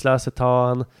arbetslös ett tag.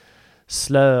 Han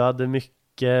slöade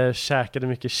mycket, käkade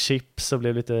mycket chips och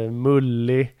blev lite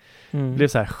mullig. Blev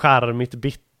så här charmigt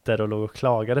bitter och låg och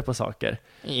klagade på saker.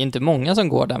 Det är inte många som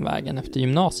går den vägen efter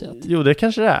gymnasiet. Jo, det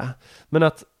kanske det är. Men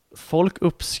att folk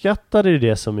uppskattade ju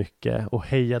det så mycket och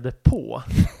hejade på.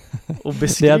 Och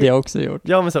det hade jag också gjort.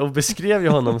 Ja, men så, och beskrev ju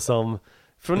honom som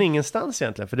från ingenstans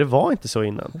egentligen, för det var inte så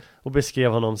innan. Och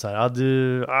beskrev honom så här: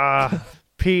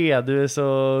 P, du är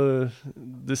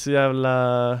så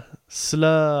jävla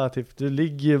slö, typ, du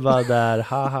ligger ju bara där,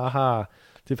 ha ha ha.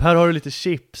 Typ, här har du lite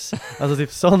chips. Alltså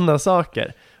typ sådana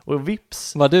saker. Och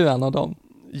vips. Var du en av dem?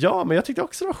 Ja, men jag tyckte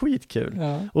också det var skitkul.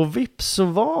 Ja. Och vips så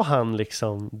var han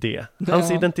liksom det.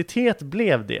 Hans identitet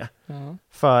blev det. Ja.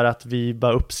 För att vi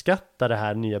bara uppskattar det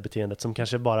här nya beteendet som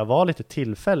kanske bara var lite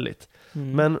tillfälligt.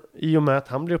 Men i och med att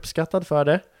han blir uppskattad för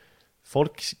det,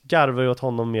 folk garvar ju åt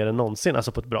honom mer än någonsin,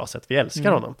 alltså på ett bra sätt. Vi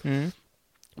älskar honom.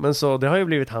 Men så det har ju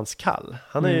blivit hans kall.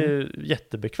 Han är ju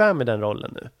jättebekväm i den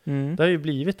rollen nu. Det har ju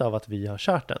blivit av att vi har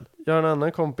kört den. Jag har en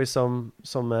annan kompis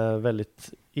som är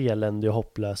väldigt eländig och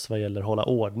hopplös vad gäller att hålla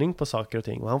ordning på saker och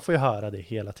ting. Och han får ju höra det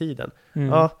hela tiden.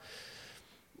 Ja,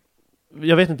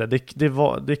 jag vet inte,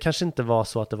 det kanske inte var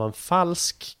så att det var en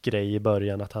falsk grej i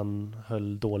början att han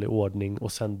höll dålig ordning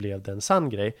och sen blev det en sann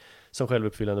grej som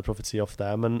självuppfyllande profetia ofta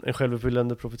är. Men en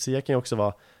självuppfyllande profetia kan ju också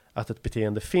vara att ett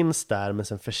beteende finns där men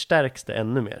sen förstärks det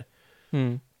ännu mer.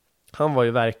 Han har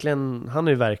ju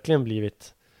verkligen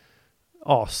blivit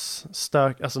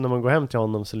asstök. Alltså när man går hem till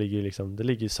honom så ligger det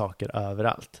ligger saker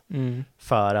överallt.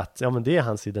 För att men det är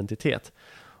hans identitet.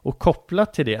 Och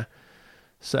kopplat till det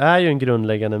så är ju en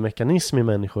grundläggande mekanism i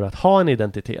människor att ha en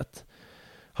identitet.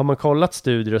 Har man kollat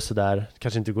studier och sådär,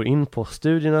 kanske inte går in på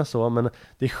studierna så, men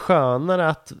det är skönare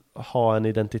att ha en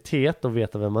identitet och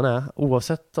veta vem man är,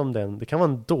 oavsett om det kan vara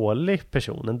en dålig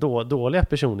person, dåliga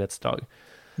personlighetsdrag.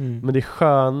 Men det är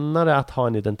skönare att ha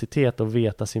en identitet och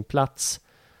veta sin plats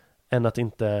än att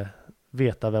inte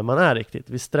veta vem man är riktigt.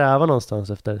 Vi strävar någonstans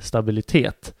efter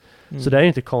stabilitet. Så det är ju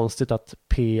inte konstigt att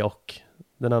P och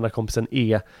den andra kompisen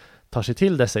E tar sig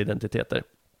till dessa identiteter.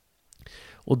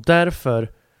 Och därför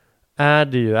är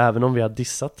det ju, även om vi har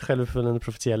dissat självuppfyllande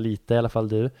profetia lite, i alla fall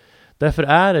du, därför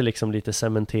är det liksom lite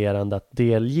cementerande att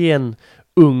delge en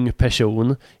ung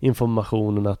person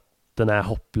informationen att den är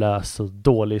hopplös och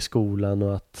dålig i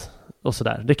skolan och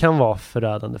sådär. Det kan vara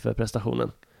förödande för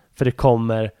prestationen. För det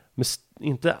kommer med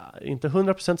inte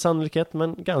 100% sannolikhet,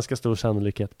 men ganska stor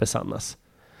sannolikhet besannas.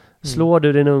 Slår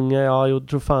du din unge, jag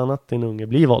tror fan att din unge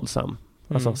blir våldsam.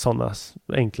 Alltså sådana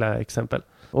enkla exempel.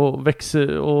 Och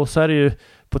så är det ju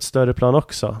på ett större plan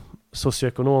också.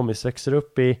 Socioekonomiskt växer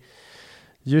upp i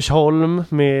Djursholm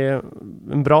med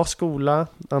en bra skola,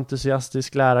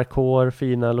 entusiastisk lärarkår,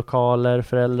 fina lokaler,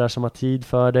 föräldrar som har tid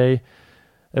för dig,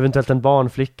 eventuellt en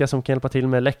barnflicka som kan hjälpa till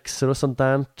med läxor och sånt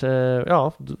där.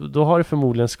 Då har du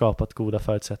förmodligen skapat goda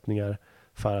förutsättningar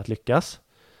för att lyckas.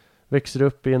 Växer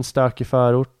upp i en stökig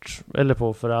förort eller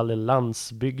på för all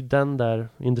landsbygden där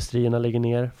industrierna lägger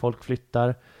ner, folk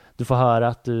flyttar. Du får höra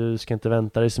att du ska inte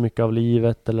vänta dig så mycket av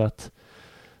livet eller att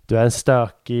du är en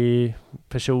stökig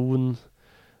person.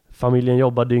 Familjen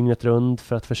jobbar dygnet runt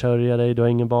för att försörja dig. Du har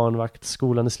ingen barnvakt,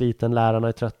 skolan är sliten, lärarna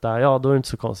är trötta. Ja, då är det inte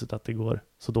så konstigt att det går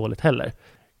så dåligt heller.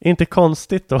 Inte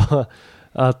konstigt då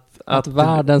att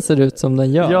världen ser ut som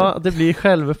den gör. Ja, det blir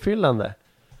självuppfyllande.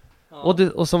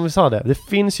 Och som vi sa det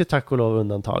finns ju tack och lov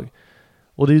undantag.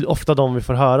 Och det är ju ofta de vi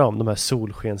får höra om, de här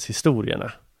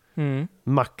solskenshistorierna.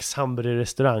 Max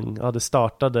hamburgerrestaurang. Ja, det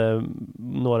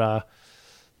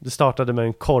startade med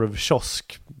en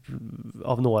korvkiosk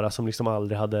av några som liksom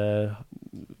aldrig hade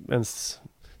ens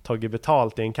tagit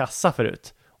betalt i en kassa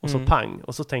förut. Och så pang.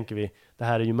 Och så tänker vi, det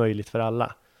här är ju möjligt för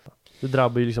alla. Det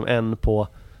drabbar ju liksom en på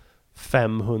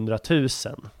 500 000.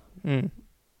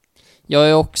 Jag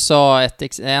är också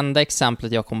enda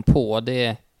exemplet jag kom på, det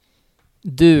är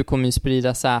du kommer ju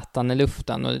sprida sätan i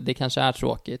luften och det kanske är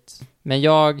tråkigt. Men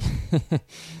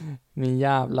min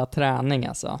jävla träning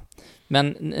alltså.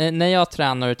 Men när jag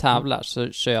tränar och tävlar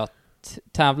så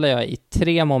tävlar jag i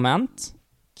 3 moment.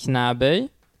 Knäböj,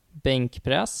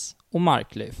 bänkpress och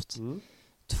marklyft.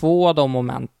 2 av de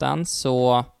momenten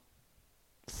så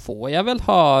får jag väl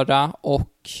höra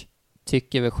och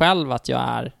tycker väl själv att jag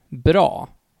är bra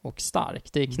och stark.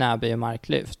 Det är knäböj och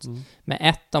marklyft. Med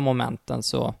 1 av momenten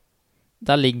så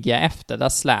där ligger jag efter, där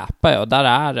släpar jag och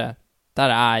där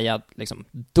är jag liksom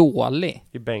dålig.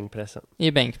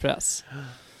 I bänkpress.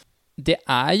 Det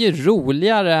är ju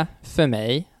roligare för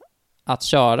mig att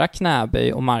köra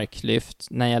knäböj och marklyft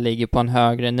när jag ligger på en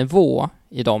högre nivå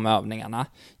i de övningarna.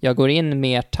 Jag går in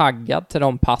mer taggad till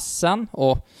de passen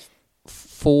och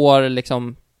får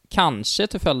liksom kanske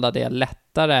till följd av det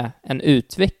lättare en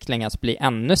utveckling att bli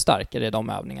ännu starkare i de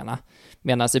övningarna.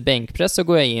 Medan i bänkpress så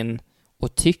går jag in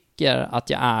och tycker att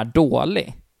jag är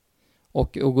dålig.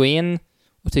 Och gå in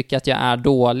och tycka att jag är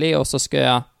dålig och så ska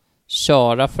jag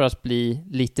köra för att bli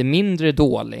lite mindre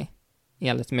dålig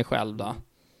enligt mig själv då.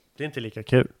 Det är inte lika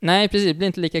kul. Nej, precis. Det blir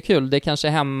inte lika kul. Det kanske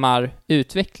hämmar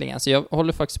utvecklingen. Så jag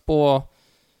håller faktiskt på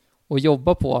och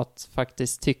jobba på att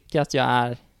faktiskt tycka att jag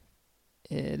är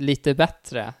lite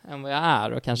bättre än vad jag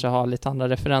är och kanske ha lite andra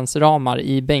referensramar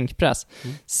i bänkpress.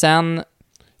 Sen...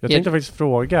 Jag tänkte faktiskt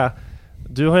fråga,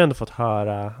 du har ju ändå fått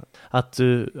höra att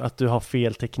du har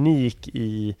fel teknik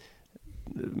i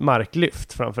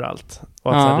marklyft framförallt.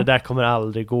 Och att så här, det där kommer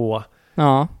aldrig gå.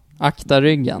 Ja, akta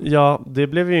ryggen. Ja, det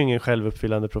blev ju ingen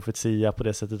självuppfyllande profetia på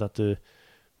det sättet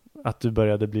att du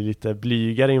började bli lite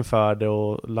blygare inför det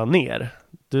och la ner.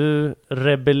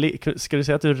 Ska du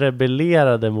säga att du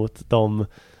rebellerade mot de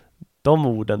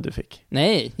orden du fick?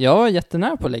 Nej, jag var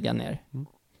jättenära på att lägga ner.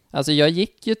 Alltså jag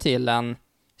gick ju till en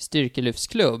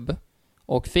styrkelyftsklubb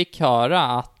och fick höra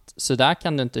att så där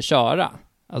kan du inte köra.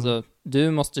 Alltså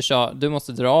du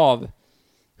måste dra av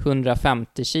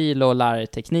 150 kilo och lära dig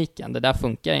tekniken. Det där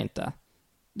funkar inte.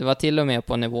 Det var till och med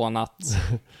på nivån att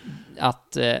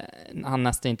han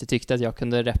nästan inte tyckte att jag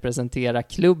kunde representera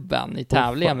klubben i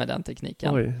tävlingar med den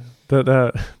tekniken. Oj,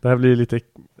 det här blir lite,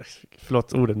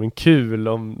 förlåt ordet, men kul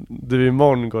om du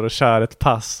imorgon går och kör ett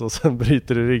pass och sen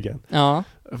bryter du ryggen. Ja.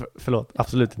 Förlåt,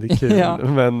 absolut inte kul, ja.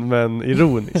 men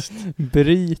ironiskt.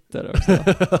 Bryter också.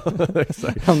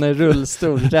 Exakt. Han är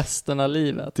rullstol resten av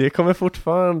livet. Det kommer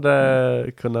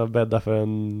fortfarande kunna bädda för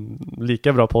en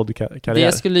lika bra poddkarriär.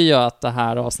 Det skulle göra att det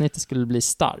här avsnittet skulle bli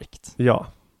starkt. Ja.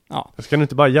 Jag ska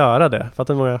inte bara göra det, för att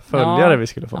hur många följare vi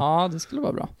skulle få. Ja, det skulle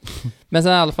vara bra. Men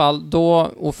sen i alla fall,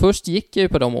 och först gick jag ju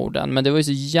på de orden, men det var ju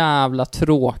så jävla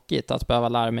tråkigt att behöva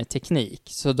lära mig teknik.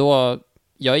 Så då,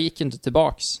 jag gick inte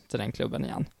tillbaks till den klubben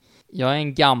igen. Jag är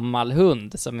en gammal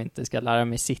hund som inte ska lära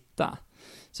mig sitta.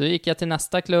 Så gick jag till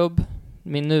nästa klubb,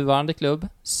 min nuvarande klubb,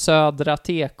 Södra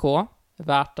TK,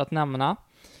 värt att nämna.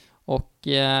 Och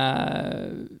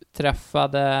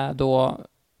träffade då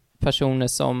personer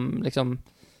som liksom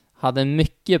hade en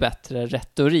mycket bättre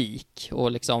retorik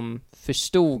och liksom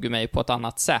förstod mig på ett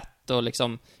annat sätt och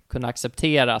liksom kunde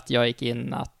acceptera att jag gick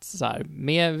in att så här,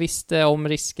 mer visste om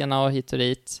riskerna och hit och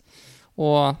dit.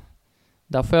 Och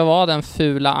där får jag vara den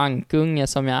fula ankunge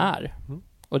som jag är.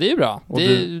 Och det är ju bra.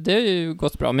 Det har ju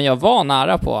gått bra. Men jag var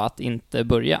nära på att inte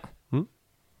börja.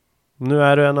 Nu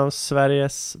är du en av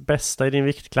Sveriges bästa i din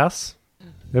viktklass.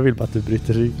 Jag vill bara att du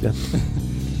bryter ryggen.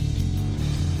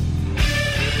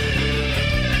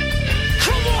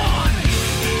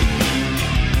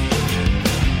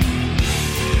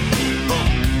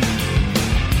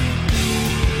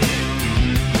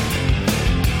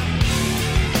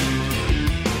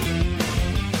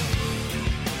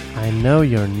 I know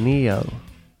you're Neo.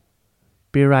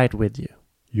 Be right with you.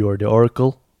 You're the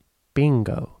Oracle.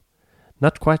 Bingo.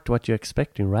 Not quite what you're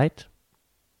expecting, right?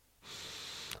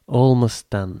 Almost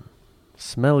done.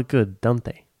 Smell good, don't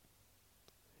they?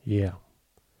 Yeah.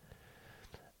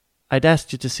 I'd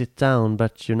asked you to sit down,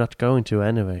 but you're not going to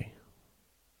anyway.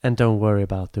 And don't worry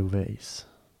about the vase.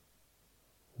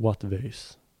 What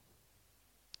vase?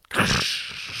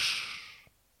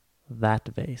 That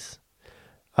vase.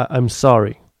 I'm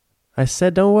sorry. I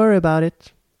said don't worry about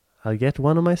it. I'll get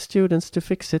one of my students to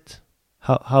fix it.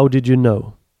 How did you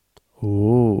know?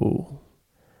 Ooh.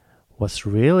 What's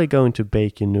really going to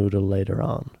bake your noodle later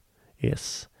on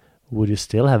is, would you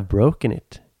still have broken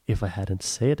it if I hadn't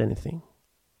said anything?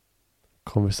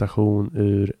 Konversation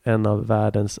ur en av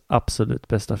världens absolut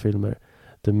bästa filmer,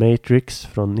 The Matrix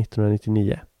från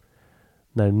 1999.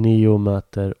 När Neo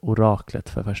möter oraklet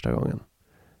för första gången.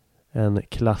 En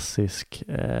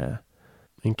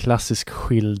klassisk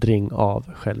skildring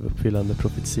av självuppfyllande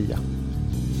profetia.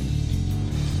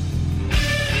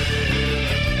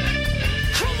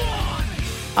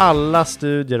 Alla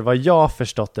studier, vad jag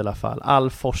förstått i alla fall, all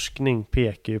forskning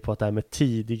pekar ju på att det här med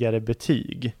tidigare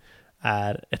betyg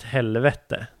är ett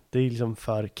helvete. Det är liksom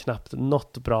för knappt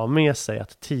något bra med sig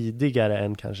att tidigare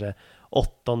än kanske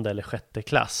 8:e eller 6:e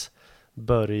klass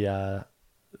börja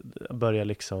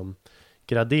liksom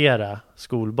gradera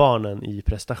skolbarnen i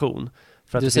prestation.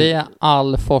 För att du säger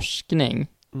all forskning.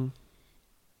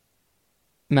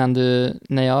 Men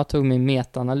när jag tog min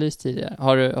metaanalys tidigare,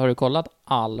 har du kollat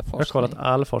all forskning? Jag har kollat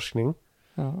all forskning.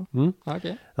 Ja. Mm.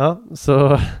 Okay. Ja,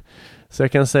 Så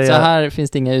jag kan säga... Så här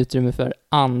finns det inga utrymme för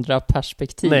andra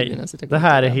perspektiv? Nej, det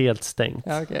här är helt stängt.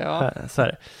 Ja, okay, ja. Så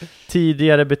här.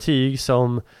 Tidigare betyg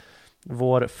som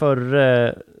vår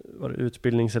förre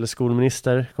utbildnings- eller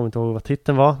skolminister, kommer inte ihåg vad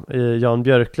titeln var, Jan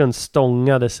Björklund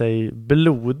stångade sig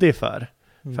blodig för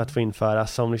att få införa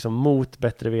som liksom mot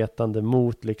bättre vetande,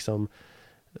 mot liksom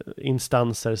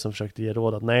instanser som försökte ge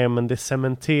råd att nej, men det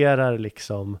cementerar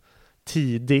liksom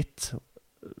tidigt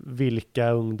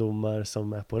vilka ungdomar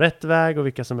som är på rätt väg och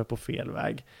vilka som är på fel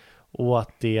väg. Och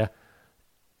att det,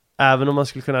 även om man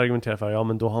skulle kunna argumentera för ja,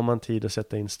 men då har man tid att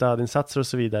sätta in stödinsatser och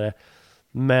så vidare,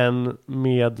 men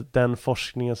med den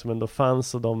forskningen som ändå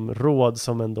fanns och de råd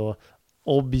som ändå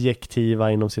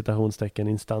objektiva inom citationstecken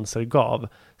instanser gav,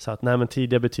 så att nej, men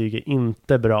tidiga betyg är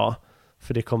inte bra,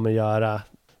 för det kommer göra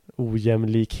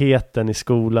ojämlikheten i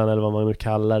skolan, eller vad man nu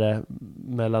kallar det,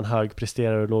 mellan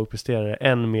högpresterare och lågpresterare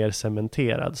än mer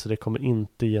cementerad, så det kommer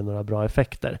inte ge några bra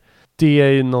effekter. Det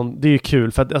är ju det är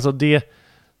kul, för att alltså det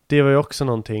var ju också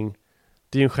någonting,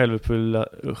 det är ju en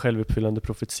självuppfyllande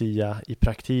profetia i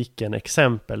praktiken,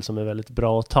 exempel som är väldigt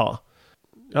bra att ta.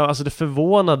 Ja, alltså det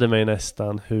förvånade mig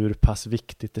nästan hur pass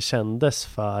viktigt det kändes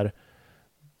för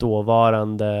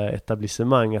dåvarande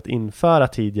etablissemang att införa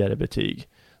tidigare betyg,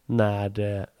 när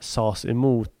det sades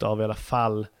emot av i alla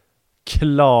fall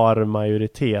klar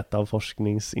majoritet av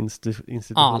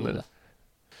forskningsinstitutioner.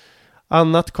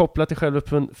 Annat kopplat till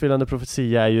självuppfyllande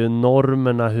profetia är ju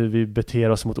normerna, hur vi beter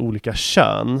oss mot olika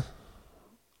kön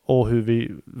och hur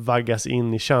vi vaggas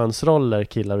in i könsroller,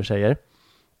 killar och tjejer.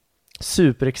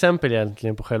 Superexempel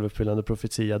egentligen på självuppfyllande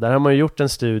profetia. Där har man ju gjort en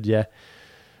studie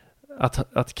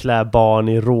att klä barn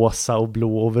i rosa och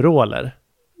blå overaller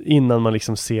innan man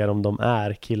liksom ser om de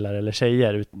är killar eller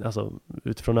tjejer, alltså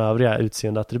utifrån övriga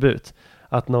utseendeattribut.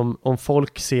 Att om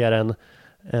folk ser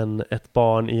ett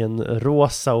barn i en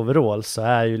rosa overall, så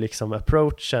är ju liksom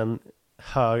approachen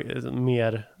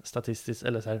mer statistiskt,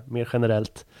 eller så här, mer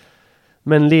generellt,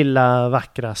 men lilla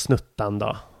vackra snuttan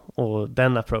då, och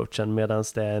den approachen, medan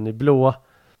det är en i blå,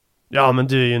 ja men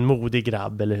du är ju en modig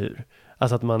grabb, eller hur?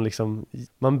 Alltså att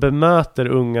man bemöter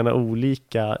ungarna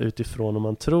olika utifrån om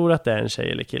man tror att det är en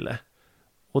tjej eller kille.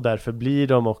 Och därför blir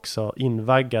de också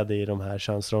invaggade i de här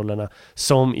könsrollerna,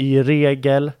 som i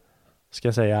regel, ska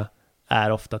jag säga,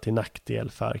 är ofta till nackdel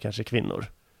för kanske kvinnor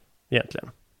egentligen.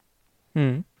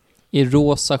 Mm. Är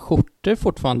rosa skjortor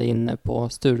fortfarande inne på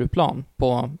Stureplan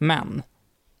på män?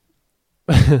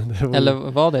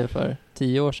 Eller var det för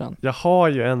 10 år sedan? Jag har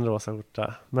ju en rosa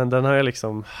skjorta, men den har jag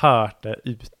liksom hört det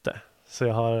ute. Så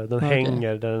den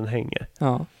hänger där den hänger.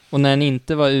 Ja. Och när den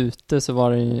inte var ute så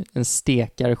var det ju en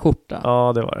stekarskjorta.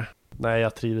 Ja, det var det. Nej,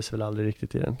 jag trivdes väl aldrig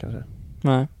riktigt i den kanske.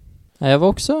 Nej. Jag var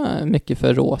också mycket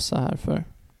för rosa här för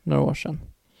några år sedan.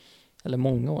 Eller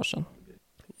många år sedan.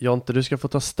 Jonte, du ska få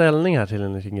ta ställning här till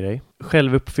en liten grej.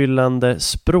 Självuppfyllande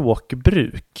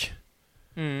språkbruk.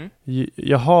 Mm.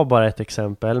 Jag har bara ett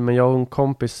exempel, men jag och en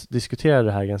kompis diskuterade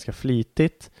det här ganska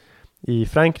flitigt i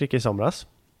Frankrike i somras.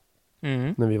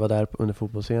 När vi var där under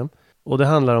fotbolls-EM. Och det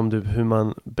handlar om hur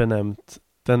man benämnt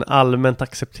den allmänt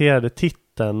accepterade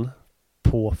titeln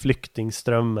på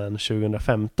flyktingströmmen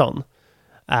 2015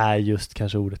 är just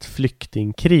kanske ordet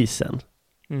flyktingkrisen.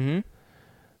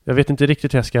 Jag vet inte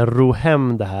riktigt hur jag ska ro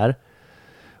hem det här.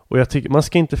 Och jag tycker man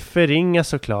ska inte förringa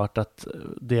såklart att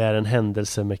det är en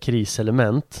händelse med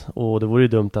kriselement. Och det vore ju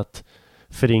dumt att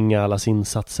förringa allas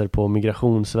insatser på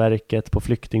Migrationsverket, på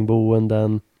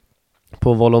flyktingboenden,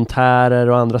 på volontärer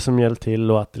och andra som hjälper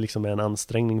till, och att det liksom är en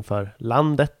ansträngning för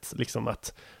landet liksom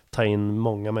att ta in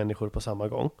många människor på samma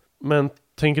gång. Men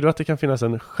tänker du att det kan finnas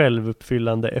en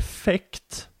självuppfyllande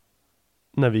effekt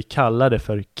när vi kallar det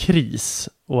för kris,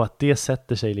 och att det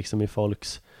sätter sig liksom i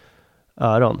folks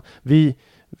öron?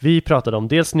 Vi pratade om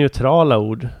dels neutrala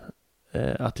ord,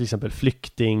 att till exempel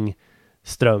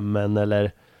flyktingströmmen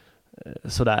eller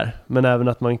sådär, men även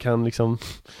att man kan liksom,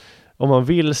 om man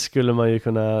vill skulle man ju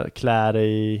kunna klä det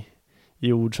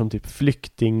i ord som typ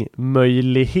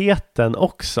flyktingmöjligheten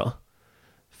också.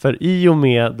 För i och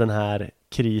med den här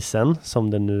krisen, som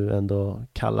den nu ändå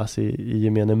kallas i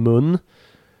gemene mun,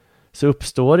 så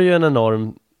uppstår det ju en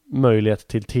enorm möjlighet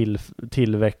till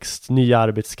tillväxt, ny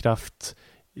arbetskraft,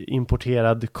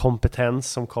 importerad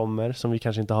kompetens som kommer, som vi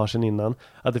kanske inte har sedan innan.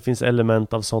 Att det finns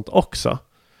element av sånt också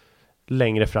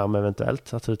längre fram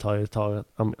eventuellt, att det tar ett tag att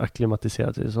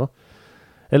akklimatisera till så.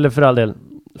 Eller för all del,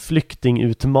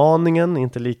 flyktingutmaningen är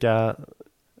inte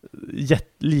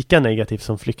lika negativt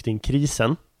som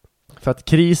flyktingkrisen. För att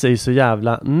kris är ju så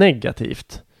jävla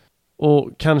negativt. Och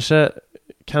kanske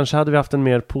hade vi haft en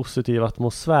mer positiv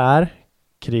atmosfär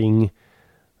kring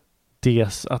det,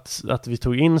 att vi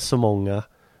tog in så många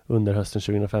under hösten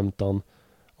 2015,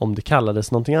 om det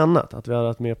kallades någonting annat, att vi hade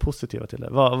varit mer positiva till det.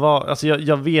 Alltså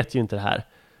jag vet ju inte det här.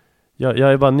 Jag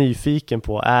är bara nyfiken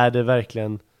på, är det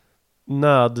verkligen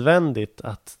nödvändigt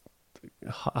att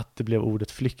det blev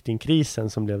ordet flyktingkrisen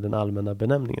som blev den allmänna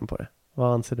benämningen på det?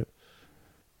 Vad anser du?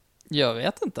 Jag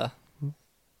vet inte.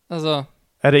 Alltså,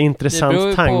 är det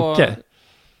intressant tanke?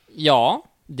 Ja,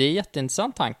 det är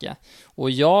jätteintressant tanke.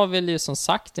 Och jag vill ju som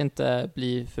sagt inte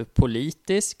bli för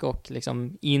politisk och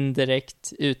liksom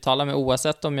indirekt uttala mig,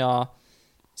 oavsett om jag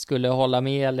skulle hålla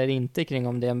med eller inte kring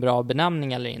om det är en bra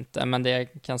benämning eller inte. Men det jag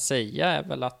kan säga är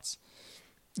väl att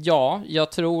ja,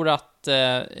 jag tror att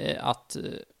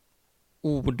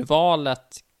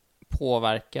ordvalet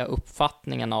påverkar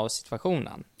uppfattningen av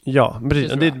situationen. Ja,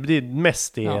 precis. Det är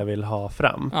mest det jag vill ha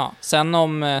fram. Ja.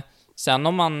 Sen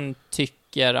om man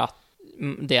tycker att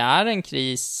det är en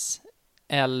kris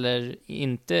eller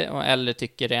inte, eller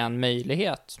tycker det är en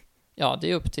möjlighet, ja,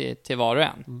 det är upp till var och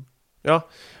en. Ja,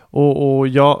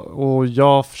 och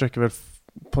jag försöker väl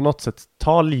på något sätt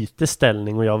ta lite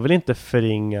ställning, och jag vill inte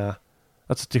förringa,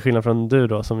 alltså till skillnad från du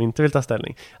då som inte vill ta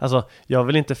ställning. Alltså jag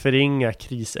vill inte förringa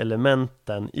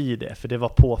kriselementen i det, för det var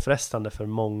påfrestande för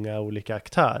många olika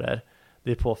aktörer.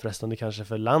 Det är påfrestande kanske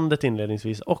för landet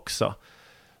inledningsvis också.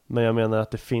 Men jag menar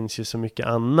att det finns ju så mycket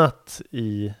annat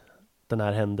i den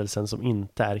här händelsen som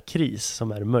inte är kris,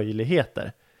 som är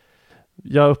möjligheter.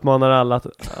 Jag uppmanar alla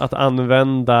att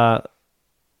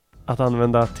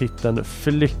använda titeln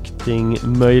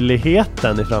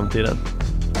flyktingmöjligheten i framtiden.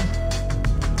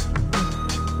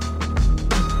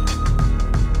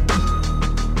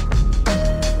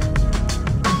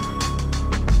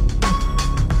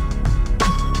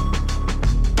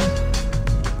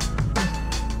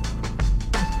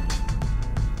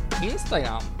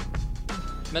 Instagram.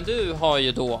 Men du har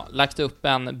ju då lagt upp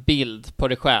en bild på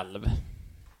dig själv.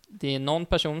 Det är någon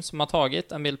person som har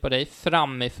tagit en bild på dig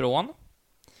framifrån.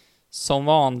 Som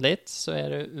vanligt så är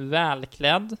du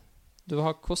välklädd. Du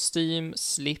har kostym,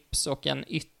 slips och en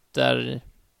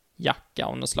ytterjacka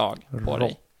av något slag på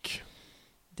dig.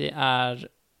 Det är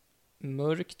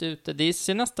mörkt ute. Det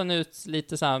ser nästan ut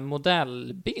lite så här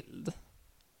modellbild.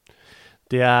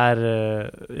 Det är,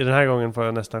 i den här gången får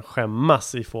jag nästan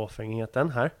skämmas i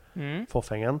fåfängheten här.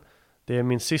 Fåfängan. Det är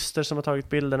min syster som har tagit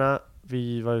bilderna.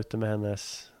 Vi var ute med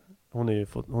hennes, hon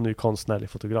är ju konstnärlig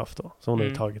fotograf då. Så hon har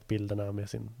ju tagit bilderna med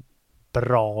sin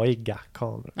braiga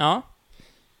kamera. Ja.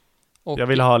 Och jag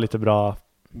vill ha lite bra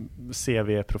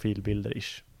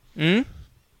CV-profilbilder-ish.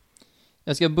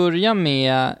 Jag ska börja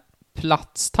med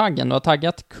platstaggen. Du har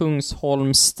taggat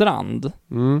Kungsholms strand.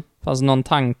 Fanns någon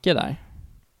tanke där?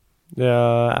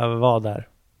 Jag var där.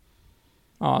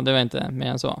 Ja, det var inte mer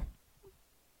än så.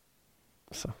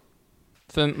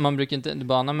 För man brukar inte,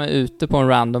 bara när man är ute på en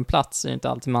random plats är det inte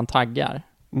alltid man taggar.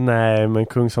 Nej, men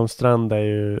Kungsholms strand är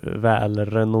ju väl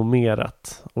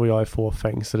renommerat. Och jag är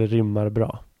fåfäng, så det rimmar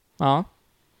bra. Ja.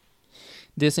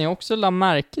 Det som jag också la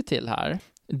märke till här.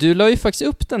 Du la ju faktiskt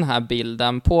upp den här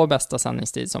bilden på bästa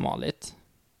sändningstid som vanligt.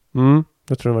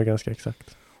 Jag tror den var ganska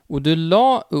exakt. Och du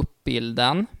la upp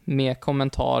bilden med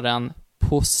kommentaren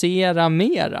posera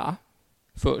mera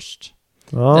först.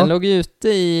 Ja. Den låg ute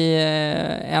i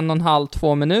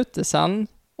 1,5-2 minuter, sen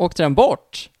åkte den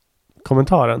bort.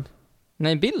 Kommentaren?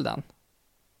 Nej, bilden.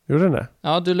 Gjorde den det?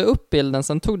 Ja, du la upp bilden,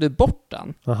 sen tog du bort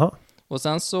den. Aha. Och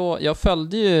sen så, jag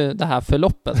följde ju det här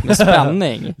förloppet med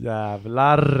spänning.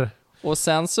 Jävlar. Och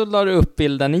sen så la du upp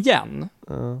bilden igen.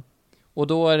 Och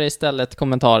då är det istället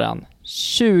kommentaren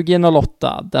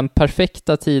 2008, den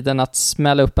perfekta tiden att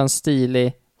smälla upp en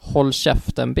stilig håll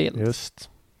käften-bild. Just.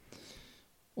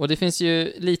 Och det finns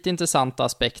ju lite intressanta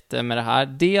aspekter med det här.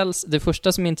 Dels, det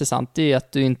första som är intressant är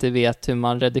att du inte vet hur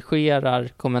man redigerar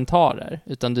kommentarer,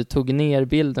 utan du tog ner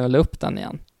bilden och la upp den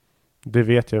igen. Det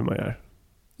vet jag hur man gör.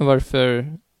 Och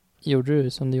varför gjorde du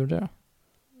som du gjorde då?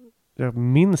 Jag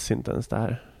minns inte ens det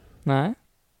här. Nej.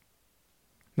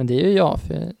 Men det är ju jag,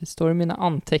 för det står i mina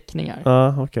anteckningar.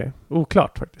 Ja, okej.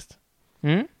 Oklart faktiskt.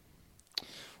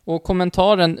 Och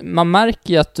kommentaren, man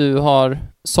märker ju att du har,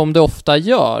 som du ofta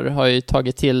gör, har ju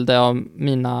tagit till dig av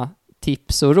mina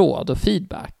tips och råd och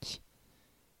feedback.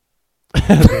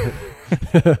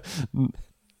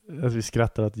 Vi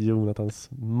skrattar åt Jonathans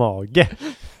mage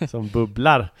som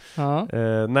bubblar. Ja.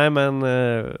 Nej men,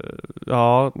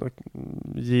 ja,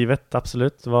 givet,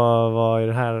 absolut. Vad är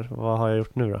det här? Vad har jag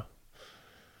gjort nu då?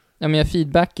 Ja, men jag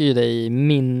feedbackar ju dig i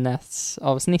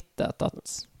minnesavsnittet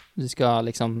att du ska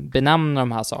liksom benämna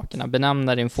de här sakerna.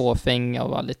 Benämna din fåfänga och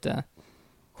vara lite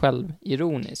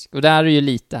självironisk. Och det är ju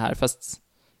lite här, fast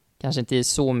kanske inte är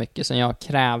så mycket som jag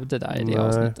krävde där i det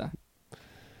avsnittet.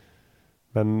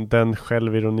 Men den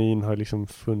självironin har liksom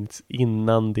funnits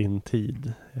innan din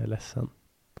tid. Jag är ledsen.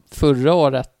 förra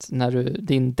året när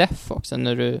din def också,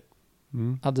 när du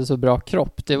hade så bra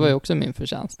kropp, det var ju också min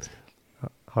förtjänst.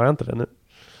 Har jag inte det nu?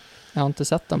 Jag har inte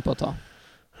sett den på ett tag.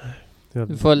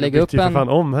 Du får lägga upp en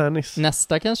om här nyss.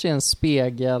 Nästa kanske är en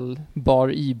spegelbar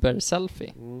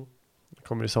Uber-selfie.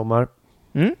 Kommer i sommar.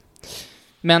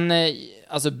 Men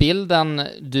alltså bilden,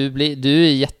 du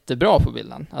är jättebra på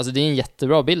bilden. Alltså det är en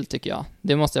jättebra bild tycker jag.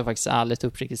 Det måste jag faktiskt ärligt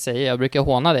uppriktigt säga. Jag brukar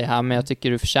håna dig här, men jag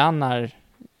tycker du förtjänar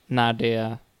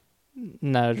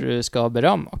när du ska ha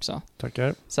beröm också.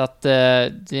 Tackar. Så att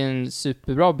det är en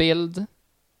superbra bild.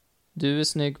 Du är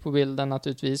snygg på bilden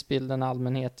naturligtvis. Bilden i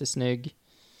allmänhet är snygg.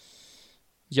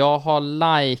 Jag har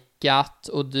likat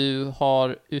och du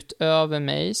har utöver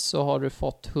mig så har du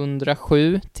fått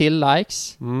 107 till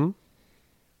likes.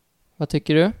 Vad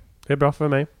tycker du? Det är bra för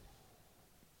mig.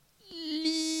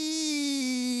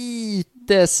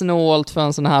 Lite snålt för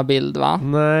en sån här bild, va?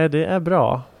 Nej, det är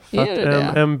bra. För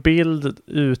att en bild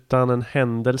utan en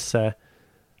händelse,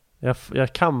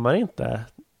 jag kammar inte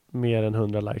mer än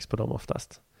 100 likes på dem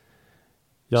oftast.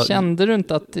 Kände du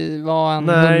inte att det var en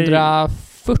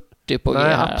 140 på G här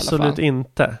i alla fall? Nej, absolut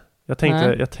inte. Jag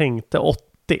tänkte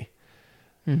 80.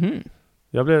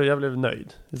 Jag blev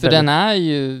nöjd. För den är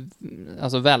ju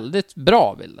alltså väldigt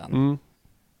bra bilden.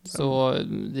 Så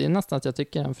det är nästan att jag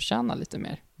tycker den förtjänar lite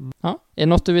mer. Ja. Är det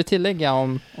något du vill tillägga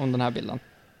om den här bilden?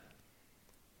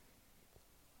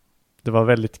 Det var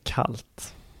väldigt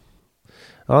kallt.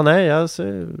 Ja, nej, jag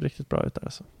ser riktigt bra ut där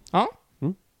alltså. Ja,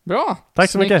 bra. Tack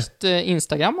så mycket. Snyggt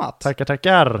Instagrammat.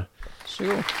 Tackar.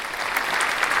 Varsågod.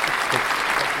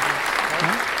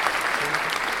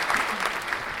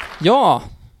 Ja,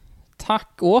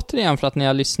 tack återigen för att ni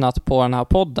har lyssnat på den här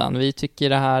podden. Vi tycker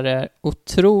det här är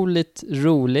otroligt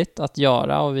roligt att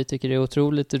göra och vi tycker det är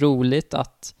otroligt roligt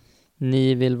att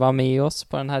ni vill vara med oss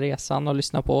på den här resan och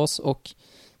lyssna på oss. Och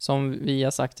som vi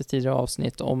har sagt i tidigare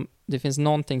avsnitt, om det finns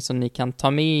någonting som ni kan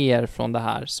ta med er från det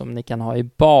här, som ni kan ha i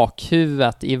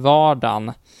bakhuvudet i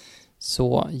vardagen,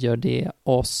 så gör det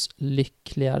oss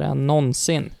lyckligare än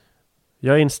någonsin.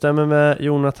 Jag instämmer med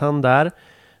Jonathan där.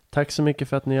 Tack så mycket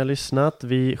för att ni har lyssnat.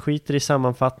 Vi skiter i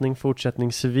sammanfattning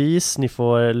fortsättningsvis. Ni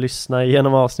får lyssna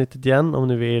igenom avsnittet igen om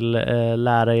ni vill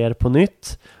lära er på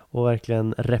nytt och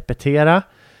verkligen repetera.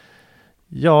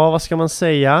 Ja, vad ska man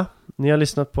säga? Ni har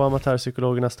lyssnat på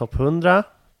Amatörpsykologernas topp 100.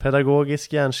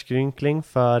 Pedagogisk hjärnskrynkling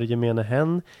för gemene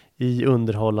hen i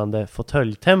underhållande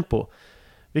fåtöljtempo.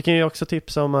 Vi kan ju också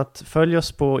tipsa om att följa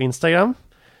oss på Instagram.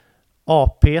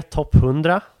 AP topp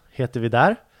 100 heter vi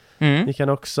där. Ni kan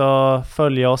också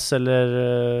följa oss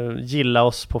eller gilla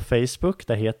oss på Facebook.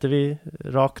 Där heter vi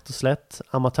rakt och slätt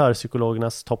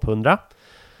Amatörpsykologernas topp 100.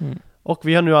 Och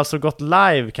vi har nu alltså gått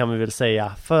live kan vi väl säga.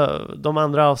 För de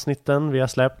andra avsnitten vi har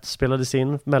släppt spelades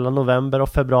in mellan november och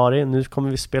februari. Nu kommer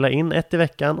vi spela in ett i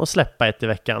veckan och släppa ett i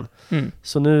veckan.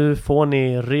 Så nu får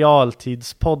ni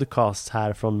realtidspodcast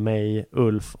här från mig,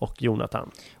 Ulf och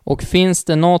Jonathan. Och finns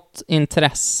det något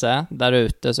intresse där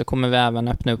ute så kommer vi även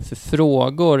öppna upp för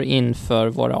frågor inför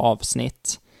våra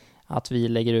avsnitt. Att vi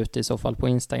lägger ut det i så fall på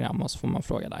Instagram och så får man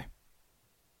fråga där.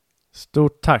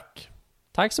 Stort tack.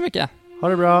 Tack så mycket. Ha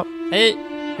det bra. Hej.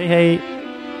 Hej, hej.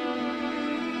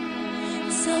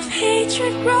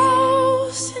 Self-hatred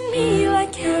grows in me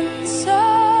like cancer.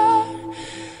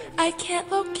 I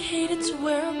can't locate its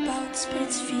whereabouts, but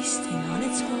it's feasting on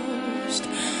its host.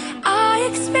 I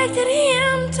expected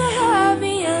him to have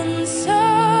the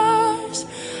answers.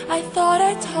 I thought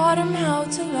I taught him how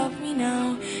to love me.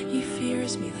 Now he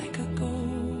fears me like a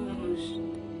ghost.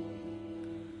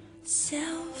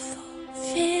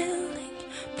 Self-fulfilling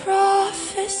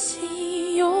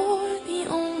prophecy, you're the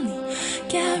only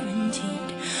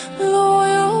guaranteed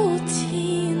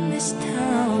loyalty in this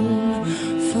town,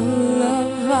 full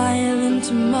of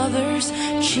violent mothers,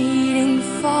 cheating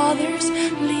fathers,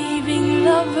 leaving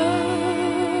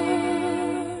lovers.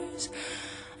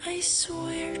 I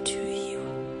swear to you,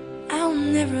 I'll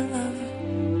never love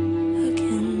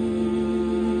again.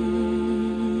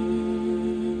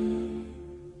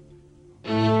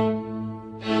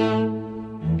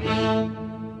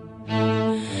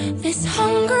 This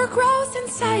hunger grows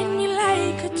inside me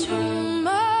like a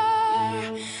tumor.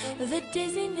 The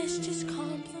dizziness just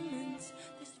complements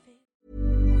this.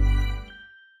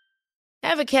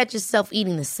 Ever catch yourself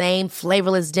eating the same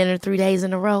flavorless dinner 3 days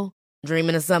in a row?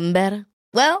 Dreaming of something better?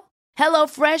 Well,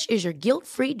 HelloFresh is your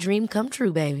guilt-free dream come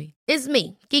true, baby. It's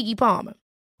me, Keke Palmer.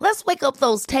 Let's wake up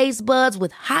those taste buds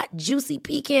with hot, juicy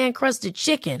pecan-crusted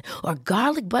chicken or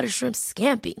garlic butter shrimp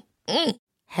scampi.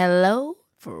 Hello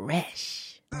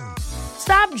Fresh.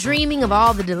 Stop dreaming of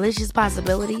all the delicious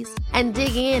possibilities and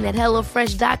dig in at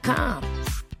HelloFresh.com.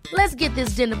 Let's get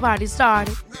this dinner party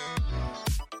started.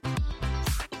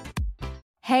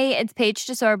 Hey, it's Paige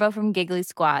DeSorbo from Giggly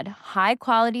Squad. High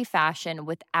quality fashion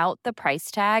without the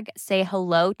price tag. Say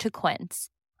hello to Quince.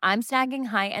 I'm snagging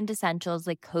high-end essentials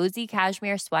like cozy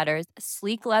cashmere sweaters,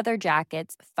 sleek leather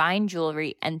jackets, fine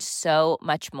jewelry, and so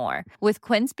much more. With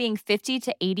Quince being 50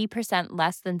 to 80%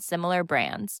 less than similar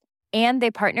brands. And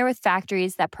they partner with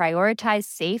factories that prioritize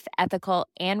safe, ethical,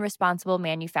 and responsible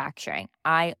manufacturing.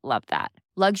 I love that.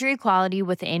 Luxury quality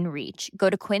within reach. Go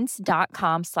to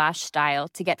quince.com/style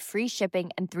to get free shipping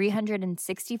and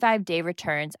 365-day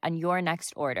returns on your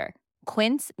next order.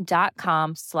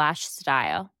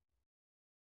 Quince.com/style.